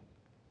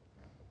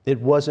 It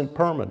wasn't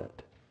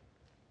permanent.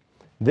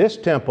 This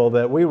temple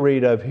that we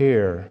read of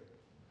here,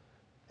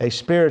 a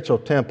spiritual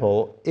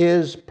temple,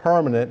 is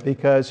permanent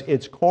because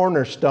its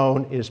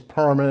cornerstone is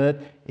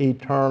permanent,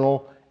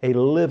 eternal, a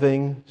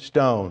living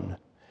stone.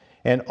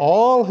 And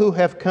all who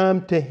have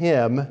come to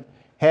him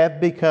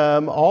have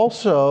become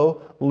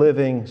also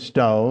living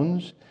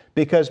stones,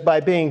 because by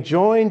being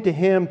joined to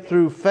him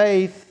through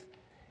faith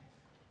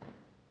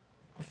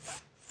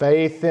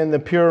in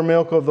the pure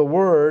milk of the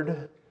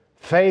Word,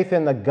 faith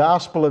in the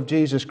gospel of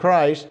Jesus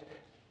Christ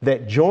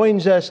that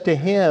joins us to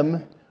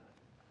him,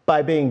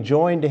 by being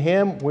joined to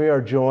him, we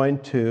are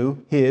joined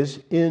to his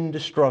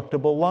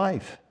indestructible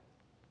life.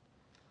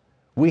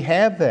 We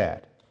have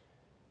that.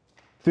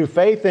 Through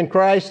faith in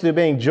Christ, through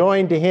being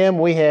joined to him,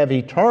 we have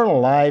eternal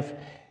life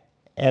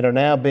and are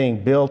now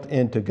being built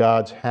into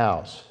God's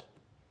house.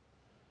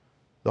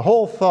 The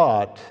whole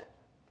thought,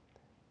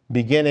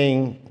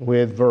 beginning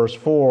with verse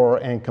 4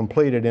 and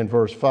completed in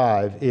verse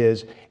 5,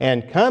 is,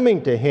 and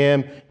coming to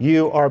him,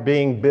 you are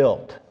being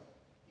built.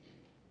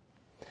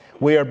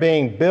 We are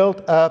being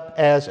built up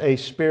as a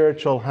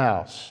spiritual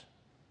house.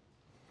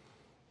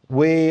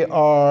 We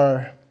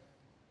are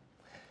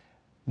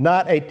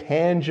not a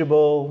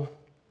tangible,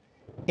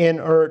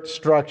 inert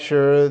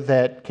structure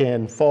that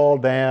can fall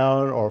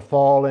down or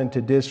fall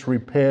into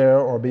disrepair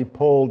or be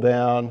pulled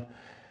down.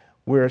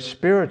 We're a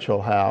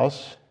spiritual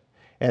house,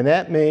 and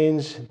that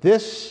means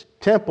this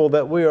temple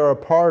that we are a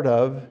part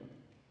of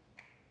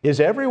is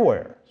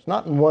everywhere. It's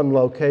not in one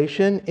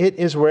location. It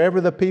is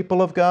wherever the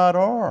people of God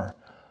are.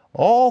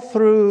 All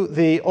through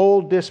the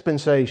old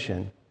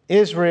dispensation,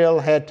 Israel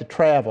had to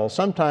travel,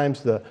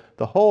 sometimes the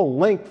whole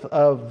length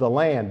of the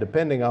land,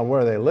 depending on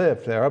where they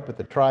lived. If they're up at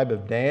the tribe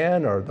of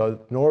Dan or the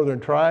northern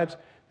tribes,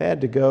 they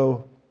had to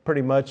go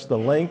pretty much the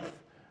length,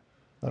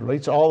 at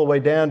least all the way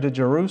down to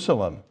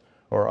Jerusalem,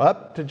 or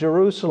up to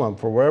Jerusalem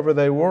for wherever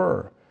they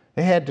were.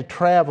 They had to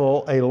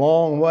travel a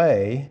long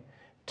way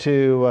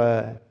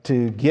to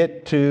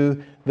get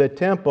to the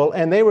temple,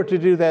 and they were to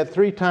do that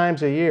 3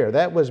 times a year.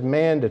 That was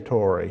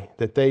mandatory,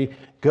 that they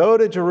go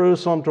to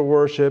Jerusalem to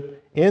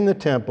worship in the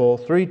temple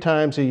 3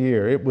 times a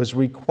year. It was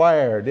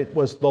required. It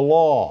was the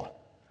law.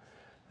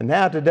 And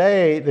now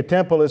today, the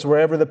temple is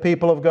wherever the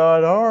people of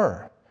God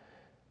are,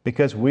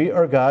 because we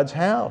are God's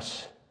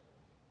house.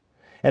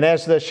 And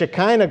as the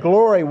Shekinah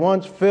glory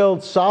once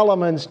filled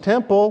Solomon's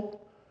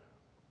temple,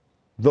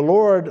 the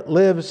Lord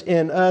lives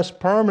in us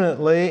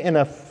permanently in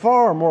a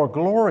far more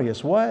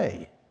glorious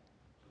way.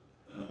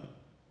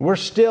 We're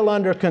still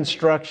under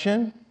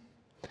construction.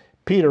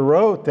 Peter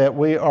wrote that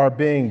we are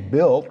being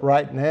built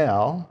right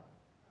now.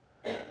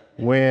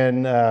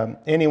 When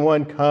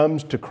anyone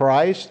comes to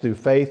Christ through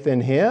faith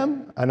in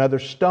Him, another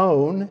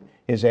stone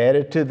is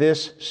added to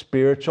this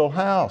spiritual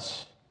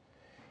house.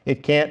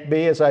 It can't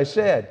be, as I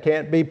said,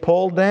 can't be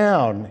pulled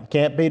down,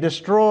 can't be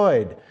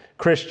destroyed.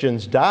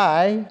 Christians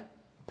die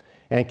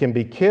and can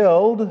be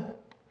killed.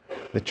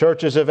 The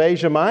churches of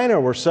Asia Minor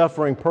were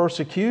suffering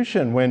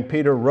persecution when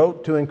Peter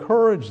wrote to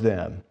encourage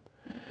them.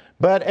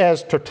 But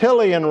as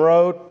Tertullian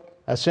wrote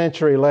a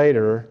century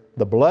later,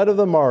 the blood of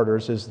the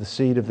martyrs is the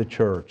seed of the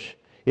church.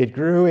 It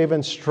grew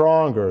even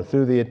stronger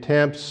through the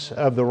attempts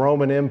of the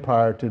Roman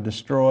Empire to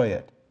destroy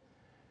it.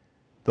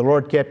 The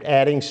Lord kept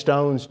adding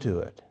stones to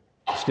it.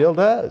 Still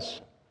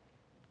does.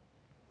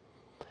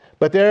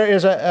 But there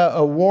is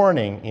a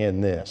warning in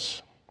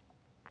this.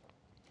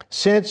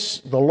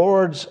 Since the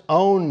Lord's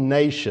own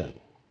nation,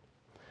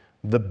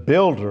 the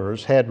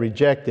builders, had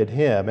rejected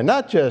Him, and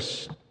not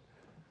just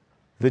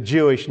the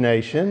Jewish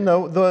nation,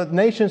 the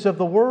nations of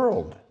the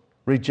world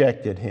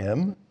rejected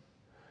Him.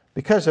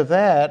 Because of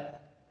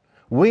that,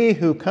 we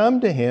who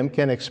come to Him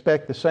can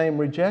expect the same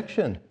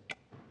rejection.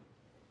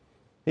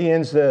 He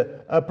ends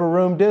the upper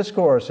room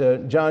discourse,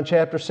 John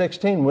chapter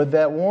 16, with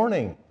that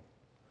warning.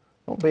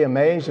 Don't be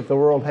amazed if the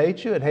world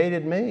hates you. It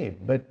hated me.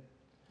 But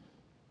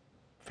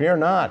fear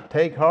not.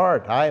 Take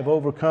heart. I have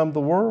overcome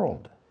the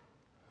world.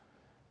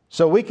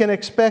 So we can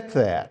expect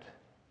that.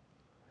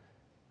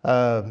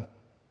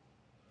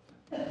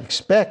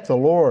 Expect the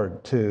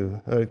world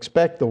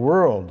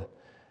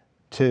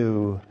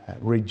to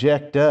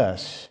reject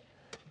us.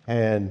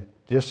 And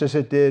just as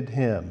it did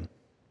Him,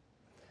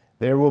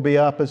 there will be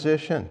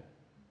opposition.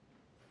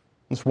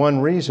 It's one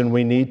reason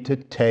we need to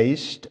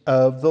taste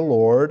of the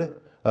Lord,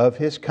 of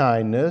His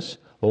kindness,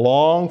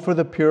 long for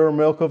the pure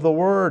milk of the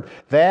Word.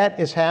 That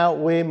is how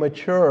we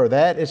mature.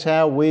 That is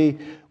how we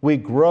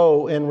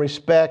grow in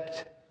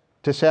respect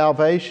to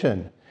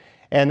salvation.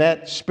 And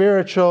that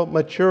spiritual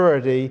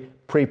maturity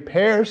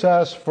prepares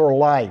us for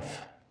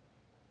life,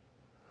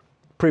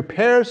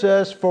 prepares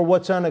us for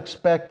what's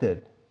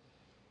unexpected.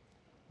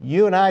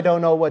 You and I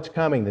don't know what's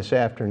coming this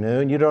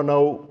afternoon. You don't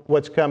know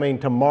what's coming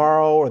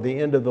tomorrow or the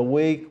end of the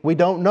week. We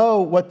don't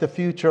know what the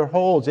future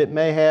holds. It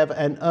may have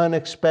an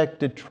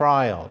unexpected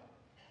trial.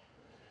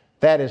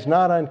 That is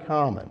not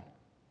uncommon.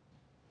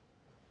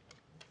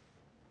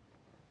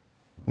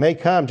 May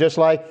come just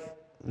like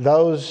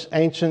those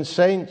ancient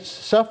saints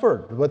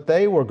suffered, what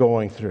they were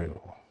going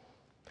through.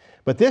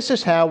 But this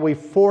is how we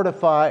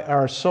fortify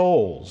our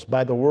souls,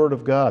 by the Word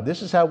of God.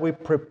 This is how we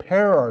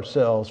prepare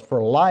ourselves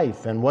for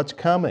life and what's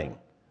coming.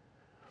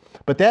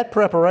 But that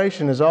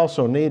preparation is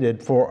also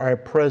needed for our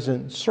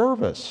present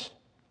service.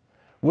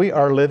 We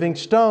are living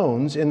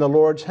stones in the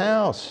Lord's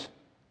house.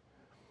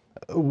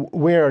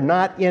 We are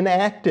not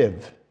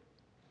inactive.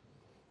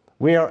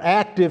 We are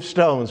active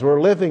stones.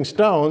 We're living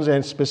stones,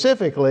 and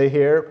specifically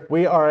here,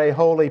 we are a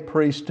holy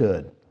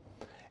priesthood.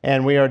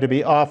 And we are to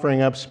be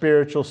offering up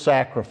spiritual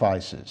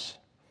sacrifices.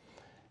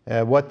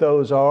 What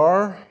those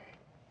are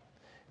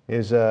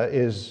is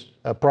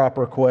a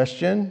proper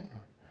question.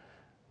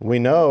 We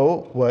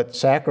know what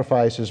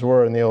sacrifices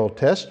were in the Old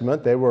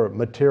Testament. They were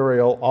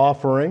material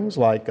offerings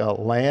like a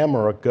lamb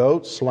or a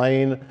goat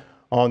slain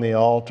on the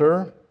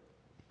altar.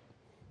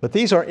 But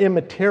these are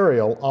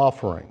immaterial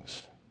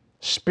offerings,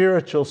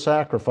 spiritual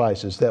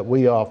sacrifices that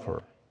we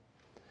offer.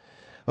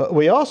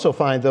 We also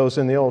find those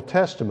in the Old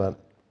Testament,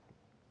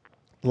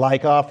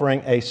 like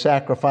offering a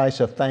sacrifice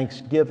of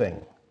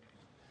thanksgiving.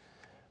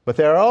 But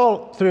they're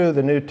all through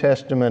the New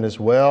Testament as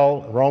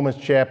well. Romans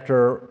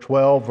chapter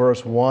 12,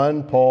 verse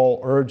 1, Paul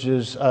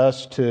urges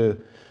us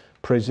to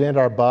present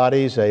our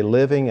bodies a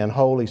living and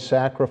holy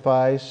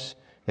sacrifice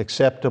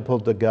acceptable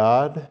to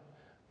God.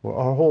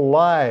 Our whole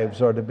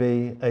lives are to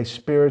be a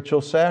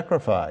spiritual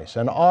sacrifice,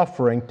 an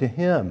offering to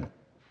Him.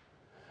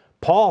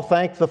 Paul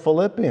thanked the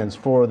Philippians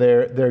for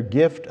their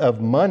gift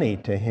of money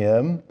to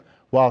him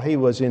while he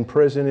was in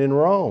prison in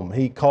Rome.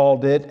 He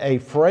called it a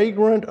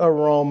fragrant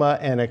aroma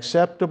and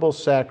acceptable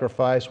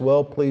sacrifice,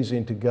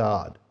 well-pleasing to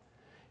God.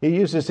 He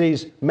uses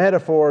these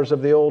metaphors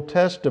of the Old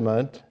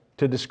Testament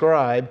to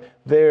describe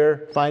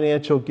their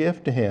financial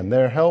gift to Him,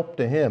 their help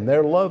to Him,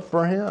 their love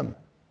for Him.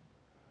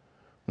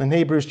 In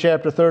Hebrews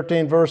chapter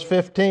 13, verse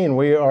 15,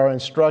 we are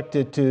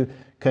instructed to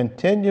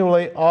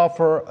continually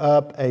offer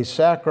up a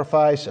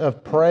sacrifice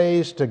of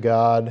praise to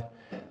God,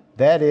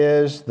 that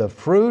is, the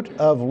fruit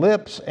of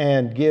lips,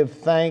 and give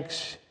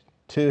thanks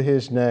to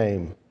His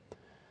name.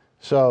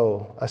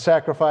 So, a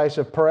sacrifice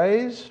of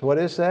praise, what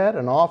is that?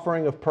 An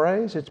offering of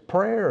praise? It's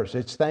prayers,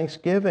 it's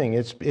thanksgiving,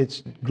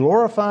 it's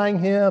glorifying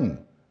Him,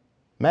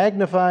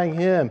 magnifying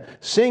Him.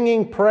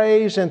 Singing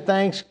praise and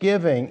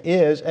thanksgiving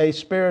is a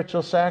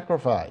spiritual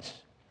sacrifice.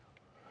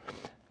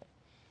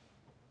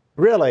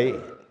 Really,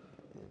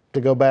 to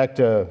go back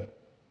to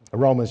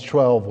Romans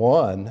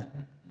 12:1,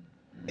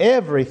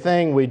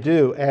 everything we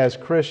do as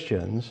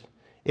Christians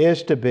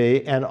is to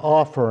be an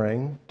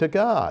offering to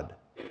God.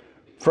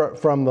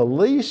 From the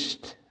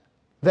least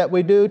that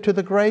we do to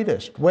the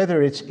greatest.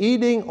 Whether it's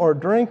eating or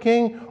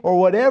drinking or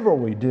whatever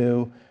we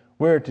do,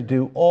 we're to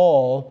do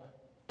all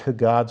to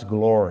God's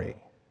glory.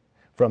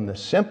 From the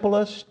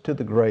simplest to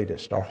the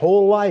greatest. Our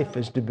whole life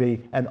is to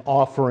be an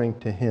offering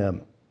to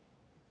Him.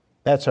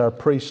 That's our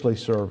priestly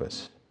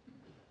service.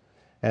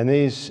 And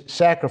these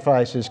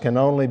sacrifices can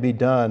only be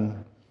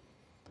done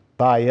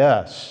by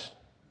us,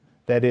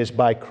 that is,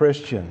 by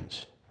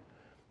Christians,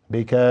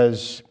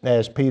 because,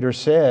 as Peter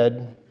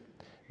said,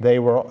 they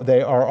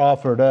are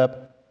offered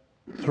up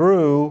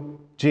through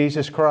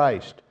Jesus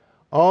Christ.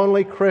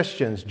 Only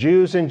Christians,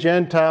 Jews and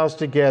Gentiles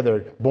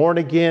together,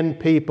 born-again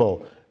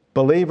people,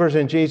 believers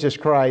in Jesus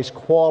Christ,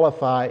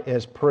 qualify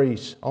as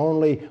priests.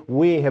 Only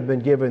we have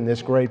been given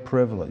this great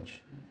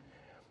privilege.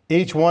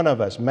 Each one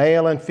of us,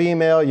 male and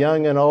female,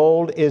 young and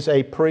old, is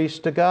a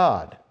priest to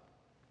God.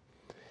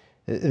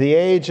 The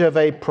age of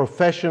a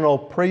professional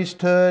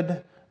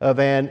priesthood, of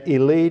an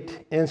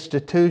elite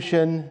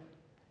institution,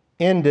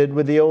 ended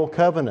with the Old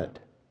Covenant.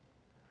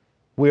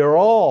 We are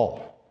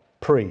all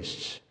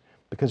priests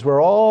because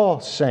we're all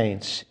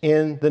saints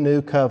in the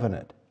New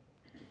Covenant.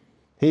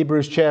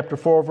 Hebrews chapter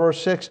 4,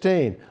 verse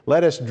 16.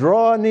 Let us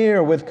draw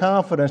near with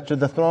confidence to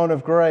the throne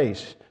of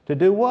grace. To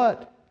do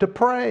what? To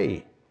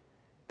pray.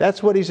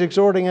 That's what he's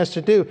exhorting us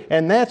to do.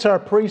 And that's our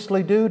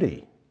priestly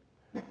duty.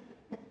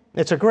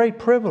 It's a great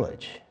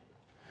privilege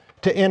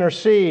to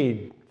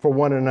intercede for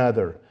one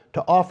another,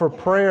 to offer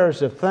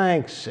prayers of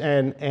thanks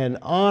and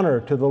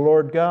honor to the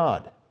Lord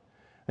God,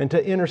 and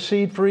to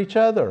intercede for each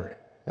other.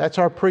 That's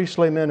our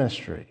priestly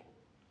ministry.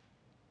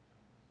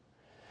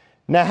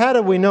 Now, how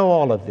do we know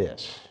all of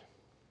this?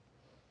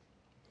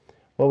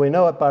 Well, we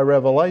know it by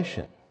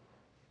revelation,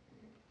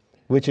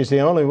 which is the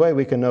only way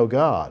we can know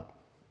God,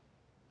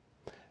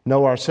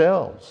 know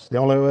ourselves, the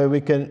only way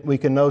we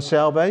can know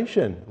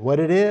salvation, what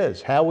it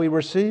is, how we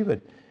receive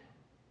it,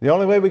 the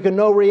only way we can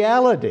know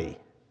reality,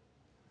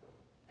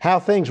 how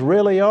things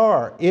really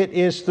are. It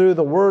is through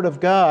the Word of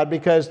God,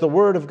 because the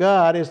Word of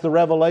God is the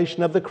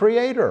revelation of the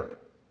Creator.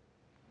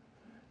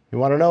 You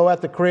want to know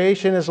what the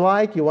creation is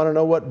like? You want to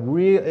know what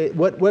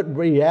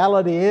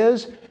reality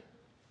is?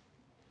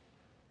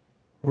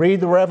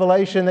 Read the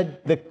revelation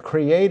that the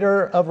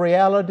Creator of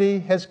reality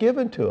has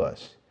given to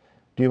us.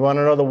 Do you want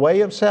to know the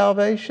way of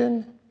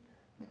salvation?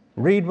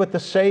 Read what the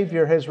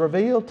Savior has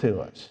revealed to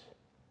us.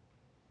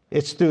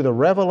 It's through the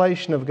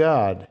revelation of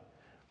God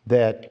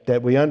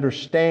that we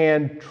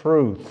understand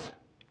truth.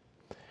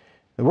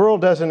 The world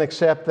doesn't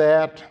accept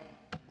that.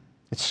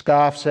 It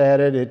scoffs at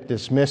it. It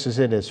dismisses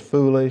it as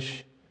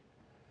foolish.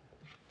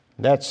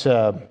 That's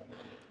 1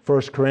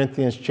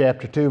 Corinthians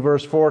chapter 2,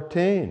 verse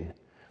 14.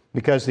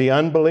 Because the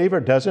unbeliever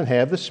doesn't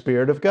have the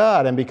Spirit of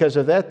God. And because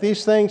of that,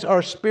 these things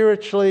are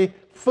spiritually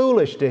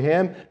foolish to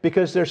him,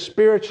 because they're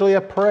spiritually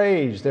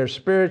appraised. They're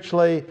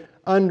spiritually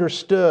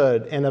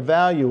understood and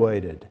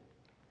evaluated.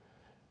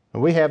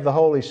 And we have the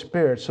Holy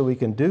Spirit so we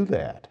can do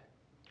that.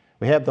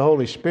 We have the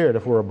Holy Spirit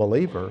if we're a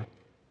believer.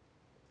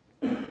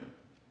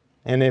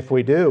 And if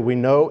we do, we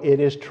know it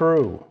is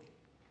true.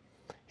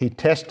 He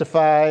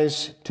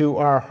testifies to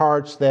our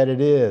hearts that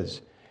it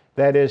is.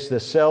 That is the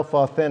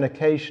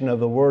self-authentication of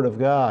the Word of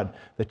God.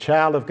 The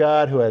child of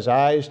God who has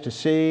eyes to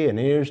see and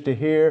ears to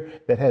hear,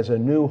 that has a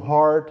new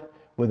heart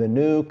with a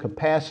new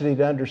capacity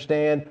to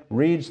understand,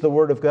 reads the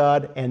Word of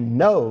God and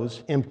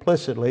knows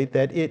implicitly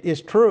that it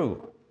is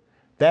true.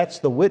 That's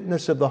the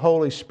witness of the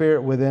Holy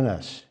Spirit within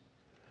us.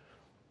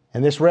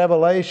 And this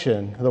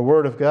revelation, the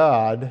Word of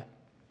God,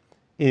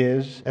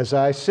 is, as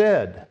I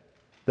said,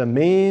 the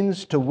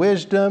means to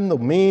wisdom, the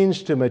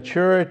means to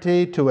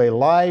maturity, to a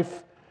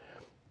life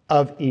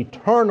of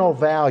eternal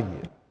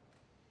value.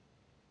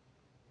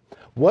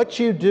 What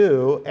you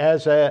do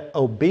as an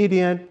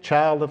obedient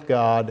child of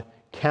God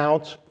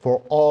counts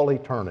for all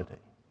eternity,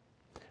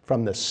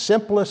 from the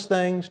simplest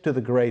things to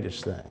the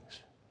greatest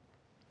things.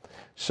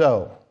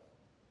 So,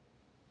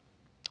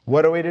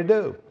 what are we to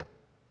do?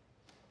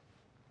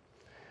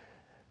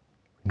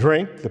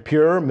 Drink the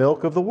pure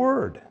milk of the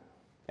Word,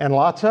 and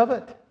lots of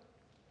it.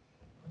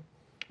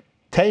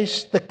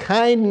 Taste the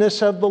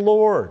kindness of the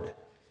Lord.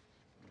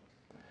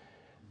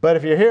 But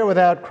if you're here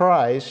without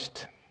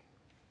Christ,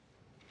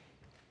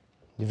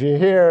 If you're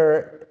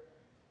here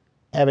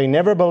having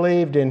never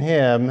believed in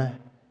Him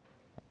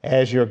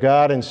as your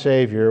God and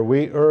Savior,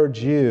 we urge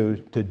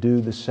you to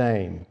do the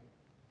same.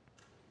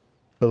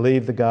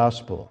 Believe the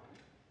gospel.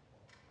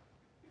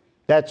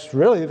 That's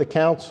really the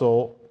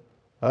counsel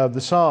of the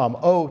psalm.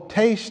 Oh,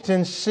 taste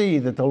and see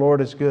that the Lord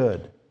is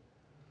good.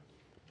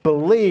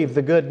 Believe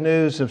the good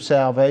news of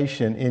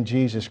salvation in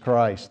Jesus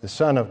Christ, the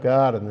Son of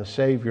God and the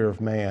Savior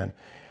of man.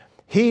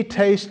 He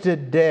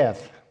tasted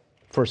death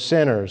for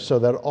sinners so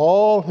that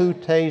all who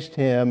taste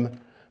Him,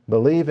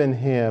 believe in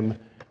Him,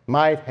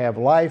 might have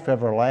life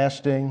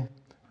everlasting,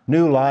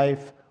 new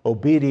life,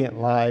 obedient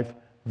life,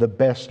 the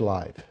best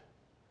life.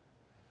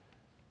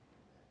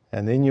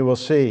 And then you will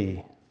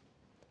see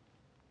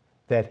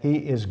that He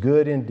is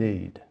good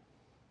indeed.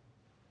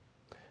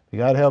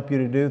 God help you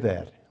to do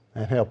that,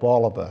 and help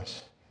all of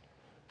us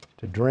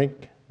to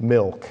drink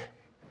milk,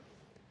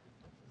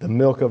 the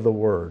milk of the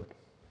Word.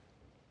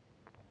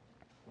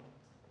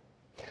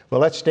 Well,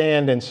 let's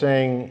stand and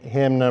sing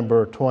hymn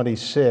number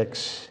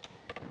 26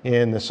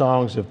 in the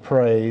Songs of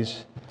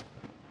Praise,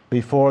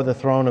 Before the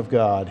Throne of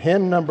God.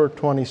 Hymn number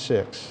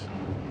 26.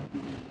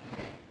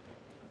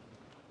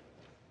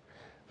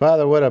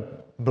 Father, what a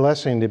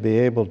blessing to be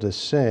able to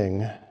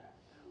sing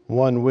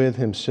one with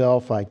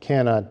Himself. I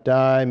cannot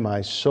die.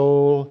 My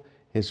soul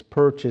is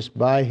purchased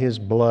by His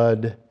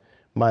blood.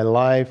 My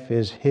life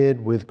is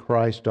hid with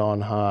Christ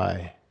on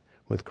high,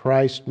 with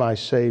Christ my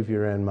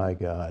Savior and my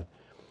God.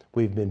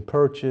 We've been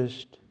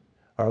purchased.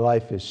 Our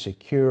life is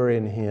secure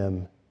in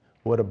Him.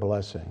 What a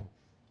blessing.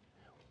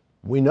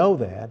 We know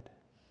that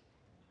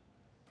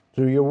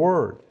through your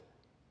Word.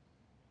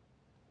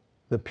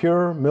 The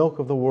pure milk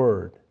of the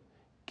Word.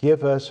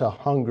 Give us a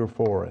hunger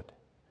for it,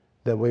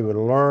 that we would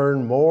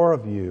learn more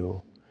of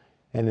you,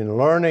 and in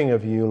learning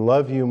of you,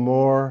 love you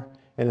more,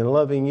 and in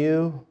loving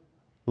you,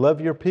 love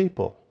your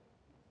people.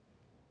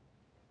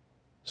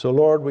 So,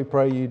 Lord, we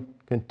pray you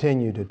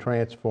continue to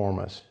transform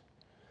us.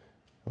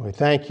 We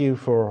thank you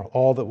for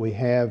all that we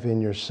have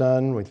in your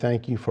Son. We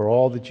thank you for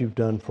all that you've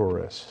done for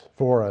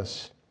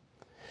us.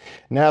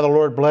 Now the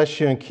Lord bless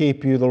you and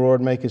keep you. The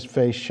Lord make His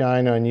face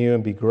shine on you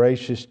and be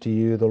gracious to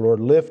you. The Lord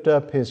lift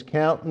up His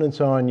countenance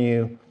on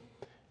you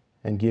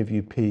and give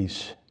you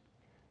peace.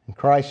 In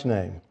Christ's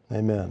name,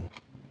 amen.